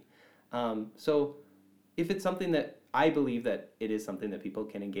me. So if it's something that I believe that it is something that people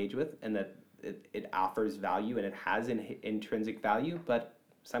can engage with, and that it offers value and it has intrinsic value, but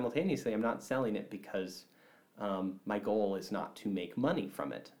simultaneously I'm not selling it because my goal is not to make money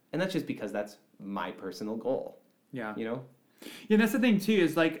from it. And that's just because that's my personal goal. Yeah. You know? Yeah, that's the thing too,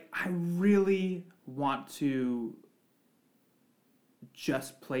 is like, I really want to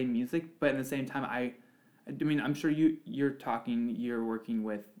just play music, but at the same time, I mean, I'm sure you're working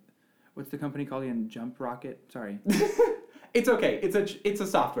with, what's the company called again? Jump Rocket? Sorry. It's okay. It's a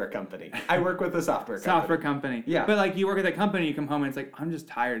software company. I work with a software company. Software company. Yeah. But like you work at that company, you come home and it's like, I'm just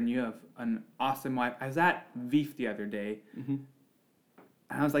tired, and you have an awesome wife. I was at Veef the other day. Mm-hmm.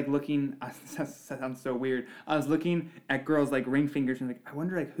 And I was like looking, that sounds so weird. I was looking at girls like ring fingers and like, I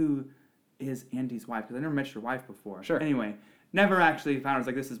wonder like who is Andy's wife? Because I never met your wife before. Sure. Anyway, never actually found her. I was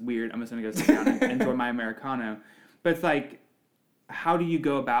like, this is weird. I'm just going to go sit down and enjoy my Americano. But it's like, how do you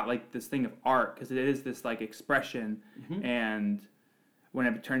go about like this thing of art? Because it is this like expression, and when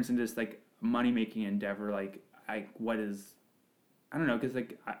it turns into this like money-making endeavor, like what is, I don't know, because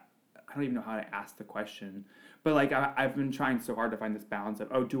like I don't even know how to ask the question. But like I've been trying so hard to find this balance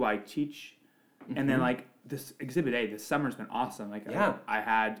of, do I teach? And then like this Exhibit A, this summer's been awesome. Like I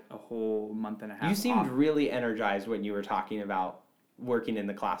had a whole month and a half. You seemed off. really energized when you were talking about working in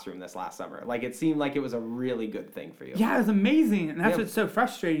the classroom this last summer. Like it seemed like it was a really good thing for you. Yeah, it was amazing. And that's what's so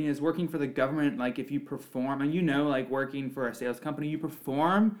frustrating is working for the government. Like if you perform, and like working for a sales company, you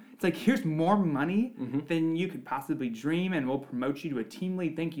perform, it's like, here's more money than you could possibly dream, and we'll promote you to a team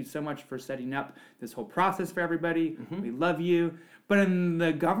lead. Thank you so much for setting up this whole process for everybody. We love you. But in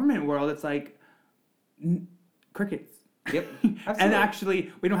the government world, it's like crickets. Yep. And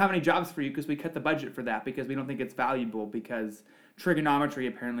actually, we don't have any jobs for you because we cut the budget for that because we don't think it's valuable, because trigonometry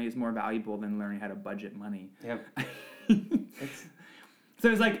apparently is more valuable than learning how to budget money. Yep. So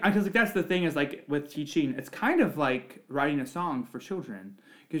it's like, because like that's the thing is like with teaching, it's kind of like writing a song for children,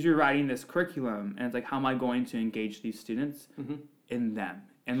 because you're writing this curriculum and it's like, how am I going to engage these students in them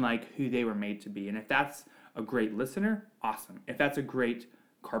and like who they were made to be? And if that's a great listener, awesome. If that's a great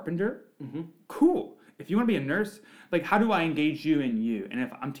carpenter, cool. If you want to be a nurse, like how do I engage you in you? And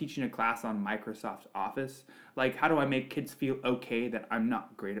if I'm teaching a class on Microsoft Office, like how do I make kids feel okay that I'm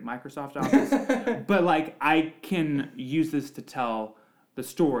not great at Microsoft Office, but like I can use this to tell the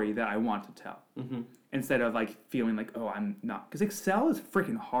story that I want to tell, instead of like feeling like, oh, I'm not, because Excel is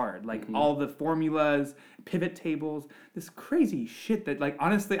freaking hard. Like all the formulas, pivot tables, this crazy shit that like,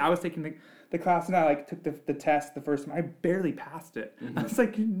 honestly, I was taking the class and I like took the test the first time. I barely passed it. I was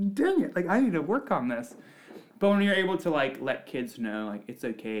like, dang it, like I need to work on this. But when you're able to like let kids know like it's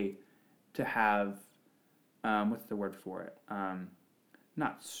okay to have, what's the word for it?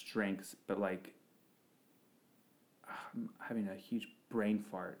 Not strengths, but like I'm having a huge brain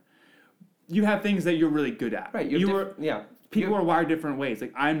fart. You have things that you're really good at. Right. People are wired different ways.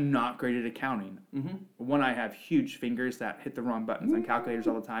 Like I'm not great at accounting. One, I have huge fingers that hit the wrong buttons on calculators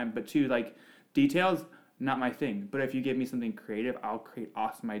all the time. But two, like details, not my thing. But if you give me something creative, I'll create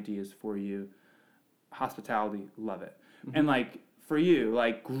awesome ideas for you. Hospitality, love it. And like for you,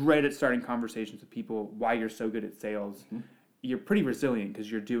 like great at starting conversations with people. Why you're so good at sales. You're pretty resilient because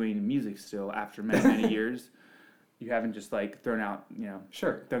you're doing music still after many, many years. You haven't just like thrown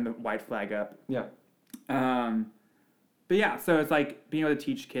the white flag up. Yeah. But yeah, so it's like being able to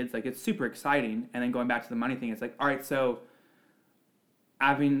teach kids, like it's super exciting. And then going back to the money thing, it's like, all right, so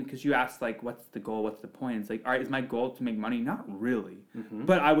because you asked like, what's the goal? What's the point? It's like, all right, is my goal to make money? Not really.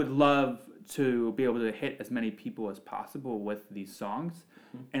 But I would love to be able to hit as many people as possible with these songs.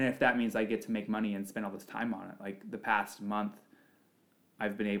 And if that means I get to make money and spend all this time on it, like the past month,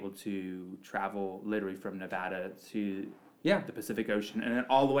 I've been able to travel literally from Nevada to the Pacific Ocean, and then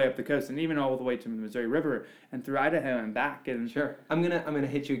all the way up the coast, and even all the way to the Missouri River, and through Idaho and back. And sure, I'm gonna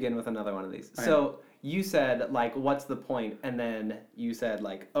hit you again with another one of these. So you said like, what's the point? And then you said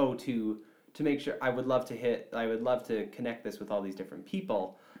like, oh, to make sure I would love to connect this with all these different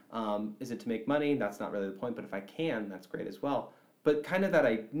people. Is it to make money? That's not really the point, but if I can, that's great as well. But kind of that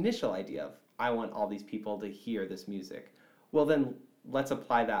initial idea of I want all these people to hear this music. Well, then let's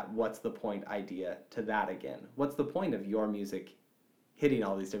apply that what's the point idea to that again. What's the point of your music hitting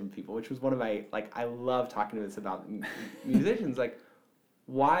all these different people? Which was one of my, like, I love talking to this about musicians. Like,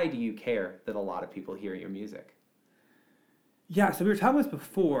 why do you care that a lot of people hear your music? Yeah, so we were talking about this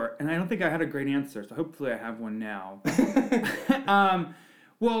before, and I don't think I had a great answer, so hopefully I have one now.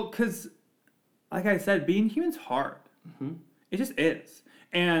 Well, because, like I said, being human's hard. It just is.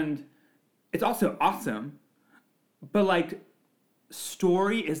 And it's also awesome, but, like,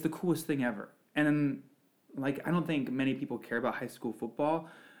 story is the coolest thing ever. And like I don't think many people care about high school football,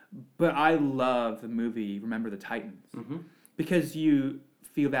 but I love the movie Remember the Titans because you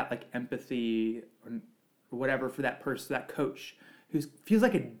feel that like empathy or whatever for that person, that coach who feels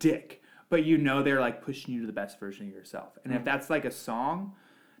like a dick, but you know they're like pushing you to the best version of yourself. And if that's like a song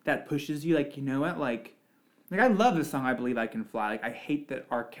that pushes you, like, you know what, like I love this song, I Believe I Can Fly. Like, I hate that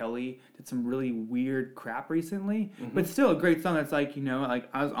R. Kelly did some really weird crap recently, but still a great song that's like, you know, like,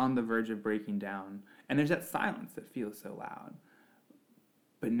 I was on the verge of breaking down, and there's that silence that feels so loud.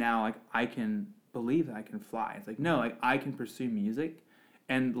 But now, like, I can believe that I can fly. It's like, no, like I can pursue music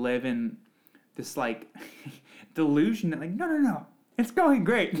and live in this like delusion that like, no, it's going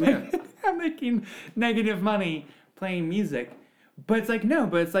great. Yeah. I'm making negative money playing music. But it's like, no,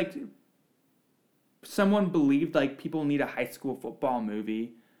 but it's like someone believed like people need a high school football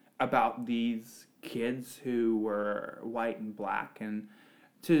movie about these kids who were white and black, and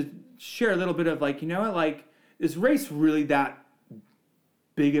to share a little bit of like, you know what, like, is race really that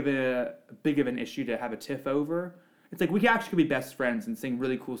big of an issue to have a tiff over? It's like we actually could be best friends and sing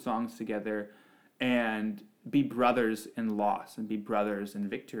really cool songs together and be brothers in loss and be brothers in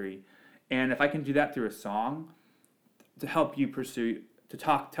victory. And if I can do that through a song to help you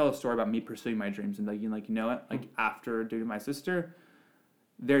tell a story about me pursuing my dreams, and like, you know what, like after Due to My Sister,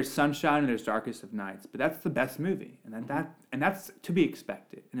 there's sunshine and there's darkest of nights, but that's the best movie, and that's to be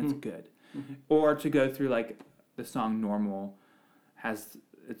expected, and it's good. Or to go through like the song Normal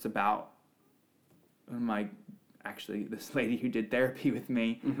it's about actually this lady who did therapy with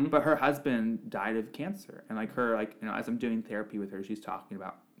me, but her husband died of cancer, and like her, like, you know, as I'm doing therapy with her, she's talking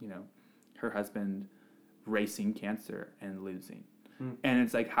about, you know, her husband racing cancer and losing, and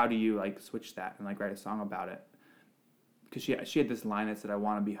it's like, how do you like switch that and like write a song about it? Because she had this line that said, "I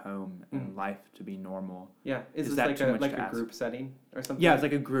want to be home and life to be normal." Yeah, is this that like too much like to a ask? group setting or something? Yeah, it's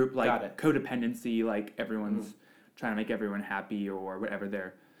like a group, like Got it. codependency, like everyone's trying to make everyone happy or whatever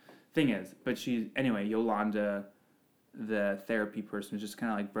their thing is. But Yolanda, the therapy person, just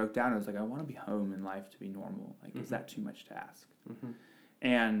kind of like broke down and was like, "I want to be home and life to be normal. Like, is that too much to ask?"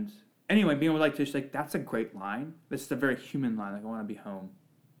 And anyway, being able to like to, she's like, that's a great line. This is a very human line. Like, I want to be home.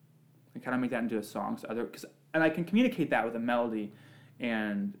 And kind of make that into a song, and I can communicate that with a melody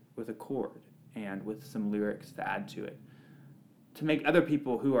and with a chord and with some lyrics to add to it, to make other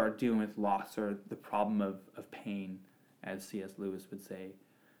people who are dealing with loss or the problem of pain, as C.S. Lewis would say,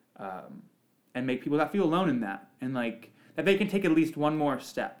 and make people not feel alone in that, and like that they can take at least one more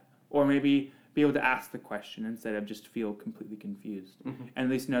step, or maybe be able to ask the question instead of just feel completely confused, and at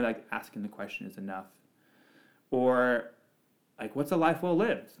least know that asking the question is enough. Or like, what's a life well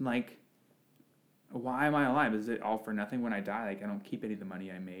lived? Like, why am I alive? Is it all for nothing when I die? Like, I don't keep any of the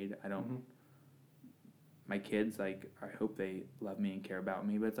money I made. I don't. My kids, like, I hope they love me and care about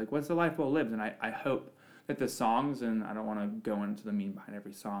me. But it's like, what's the life well lived? And I hope that the songs, and I don't want to go into the meaning behind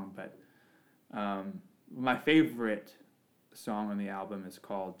every song, but my favorite song on the album is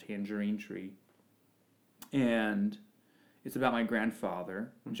called Tangerine Tree. And it's about my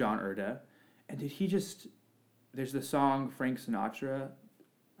grandfather, John Erda. And there's the song Frank Sinatra,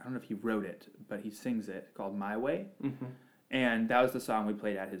 I don't know if he wrote it, but he sings it, called My Way. And that was the song we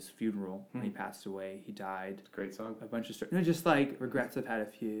played at his funeral when he passed away. He died. It's a great song. A bunch of stories. Just like, regrets I've had a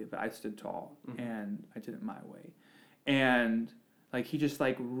few, but I stood tall and I did it my way. And like, he just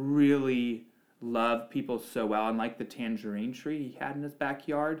like really loved people so well. And like the tangerine tree he had in his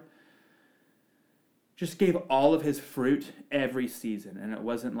backyard, just gave all of his fruit every season. And it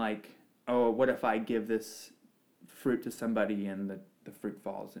wasn't like, oh, what if I give this fruit to somebody and the fruit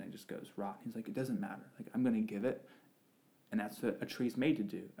falls and it just goes rotten. He's like, it doesn't matter. Like, I'm going to give it. And that's what a tree's made to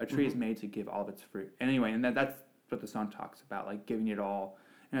do. A tree is made to give all of its fruit. And anyway, and that's what the song talks about, like giving it all.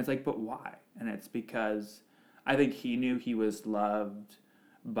 And it's like, but why? And it's because I think he knew he was loved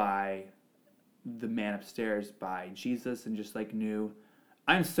by the man upstairs, by Jesus, and just like knew,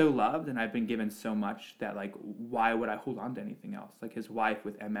 I'm so loved and I've been given so much that like, why would I hold on to anything else? Like his wife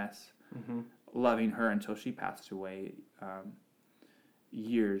with MS, loving her until she passed away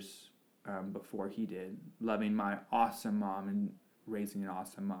years before he did, loving my awesome mom and raising an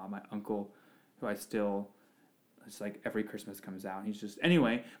awesome mom, my uncle, who I still, it's like every Christmas comes out, and he's just,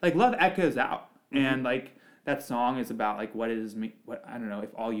 anyway, like love echoes out, and like that song is about like what I don't know, if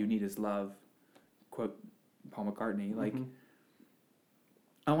all you need is love, quote Paul McCartney, like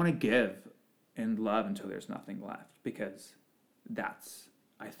I want to give and love until there's nothing left, because that's,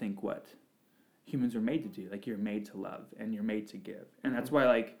 I think, what humans are made to do. Like, you're made to love and you're made to give, and that's why,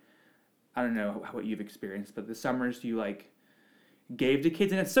 like, I don't know what you've experienced, but the summers you like gave to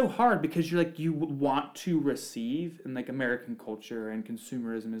kids, and it's so hard because you're like, you want to receive, and like American culture and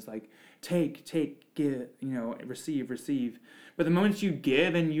consumerism is like take, give, receive. But the moments you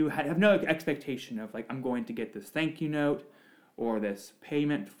give and you have no expectation of like, I'm going to get this thank you note or this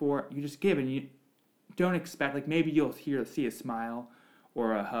payment for it, you just give, and you don't expect, like, maybe you'll see a smile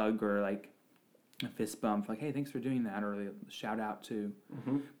or a hug or like a fist bump, like, hey, thanks for doing that, or a shout out too.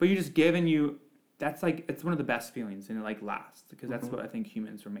 But you just give, and that's like, it's one of the best feelings, and it like lasts, because that's what I think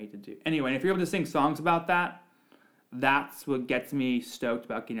humans were made to do. Anyway, and if you're able to sing songs about that, that's what gets me stoked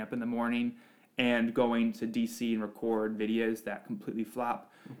about getting up in the morning and going to DC and record videos that completely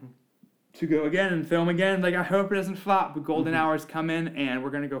flop. to go again and film again. Like, I hope it doesn't flop, but golden hours come in, and we're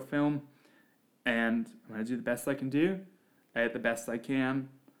going to go film, and I'm going to do the best I can do, edit the best I can,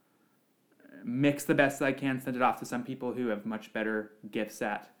 mix the best I can, send it off to some people who have much better gifts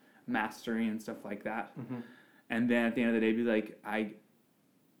at mastering and stuff like that. And then at the end of the day, be like, I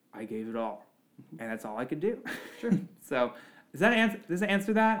gave it all, and that's all I could do. Sure. So, does it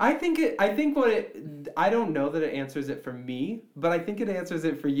answer that? I don't know that it answers it for me, but I think it answers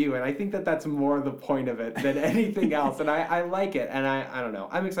it for you, and I think that that's more the point of it than anything else, and I like it, and I don't know.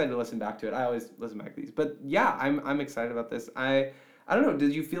 I'm excited to listen back to it. I always listen back to these. But yeah, I'm excited about this. I don't know,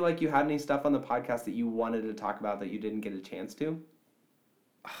 did you feel like you had any stuff on the podcast that you wanted to talk about that you didn't get a chance to?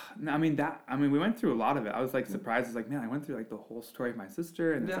 No, I mean, we went through a lot of it. I was like surprised. I was like, man, I went through like the whole story of my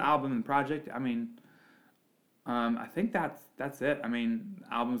sister and this album and project. I mean, I think that's it. I mean,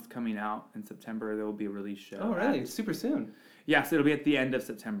 the album's coming out in September. There will be a release show. Oh, really? Super soon. Yeah, so it'll be at the end of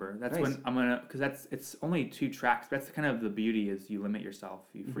September. That's Nice. when I'm gonna, because it's only 2 tracks. That's kind of the beauty, is you limit yourself,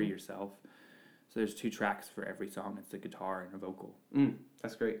 you free yourself. So there's 2 tracks for every song. It's a guitar and a vocal.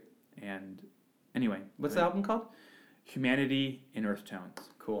 That's great. And anyway, What's the album called? Humanity in Earth Tones.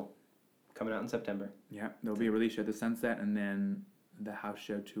 Cool. Coming out in September. Yeah, there'll be a release show at the Sunset, and then the house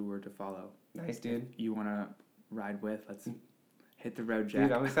show tour to follow. Nice, dude. You want to ride with? Let's hit the road, Jack.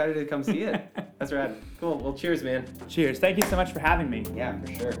 Dude, I'm excited to come see it. That's rad. Cool. Well, cheers, man. Cheers. Thank you so much for having me. Yeah,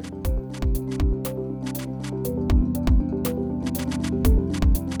 for sure.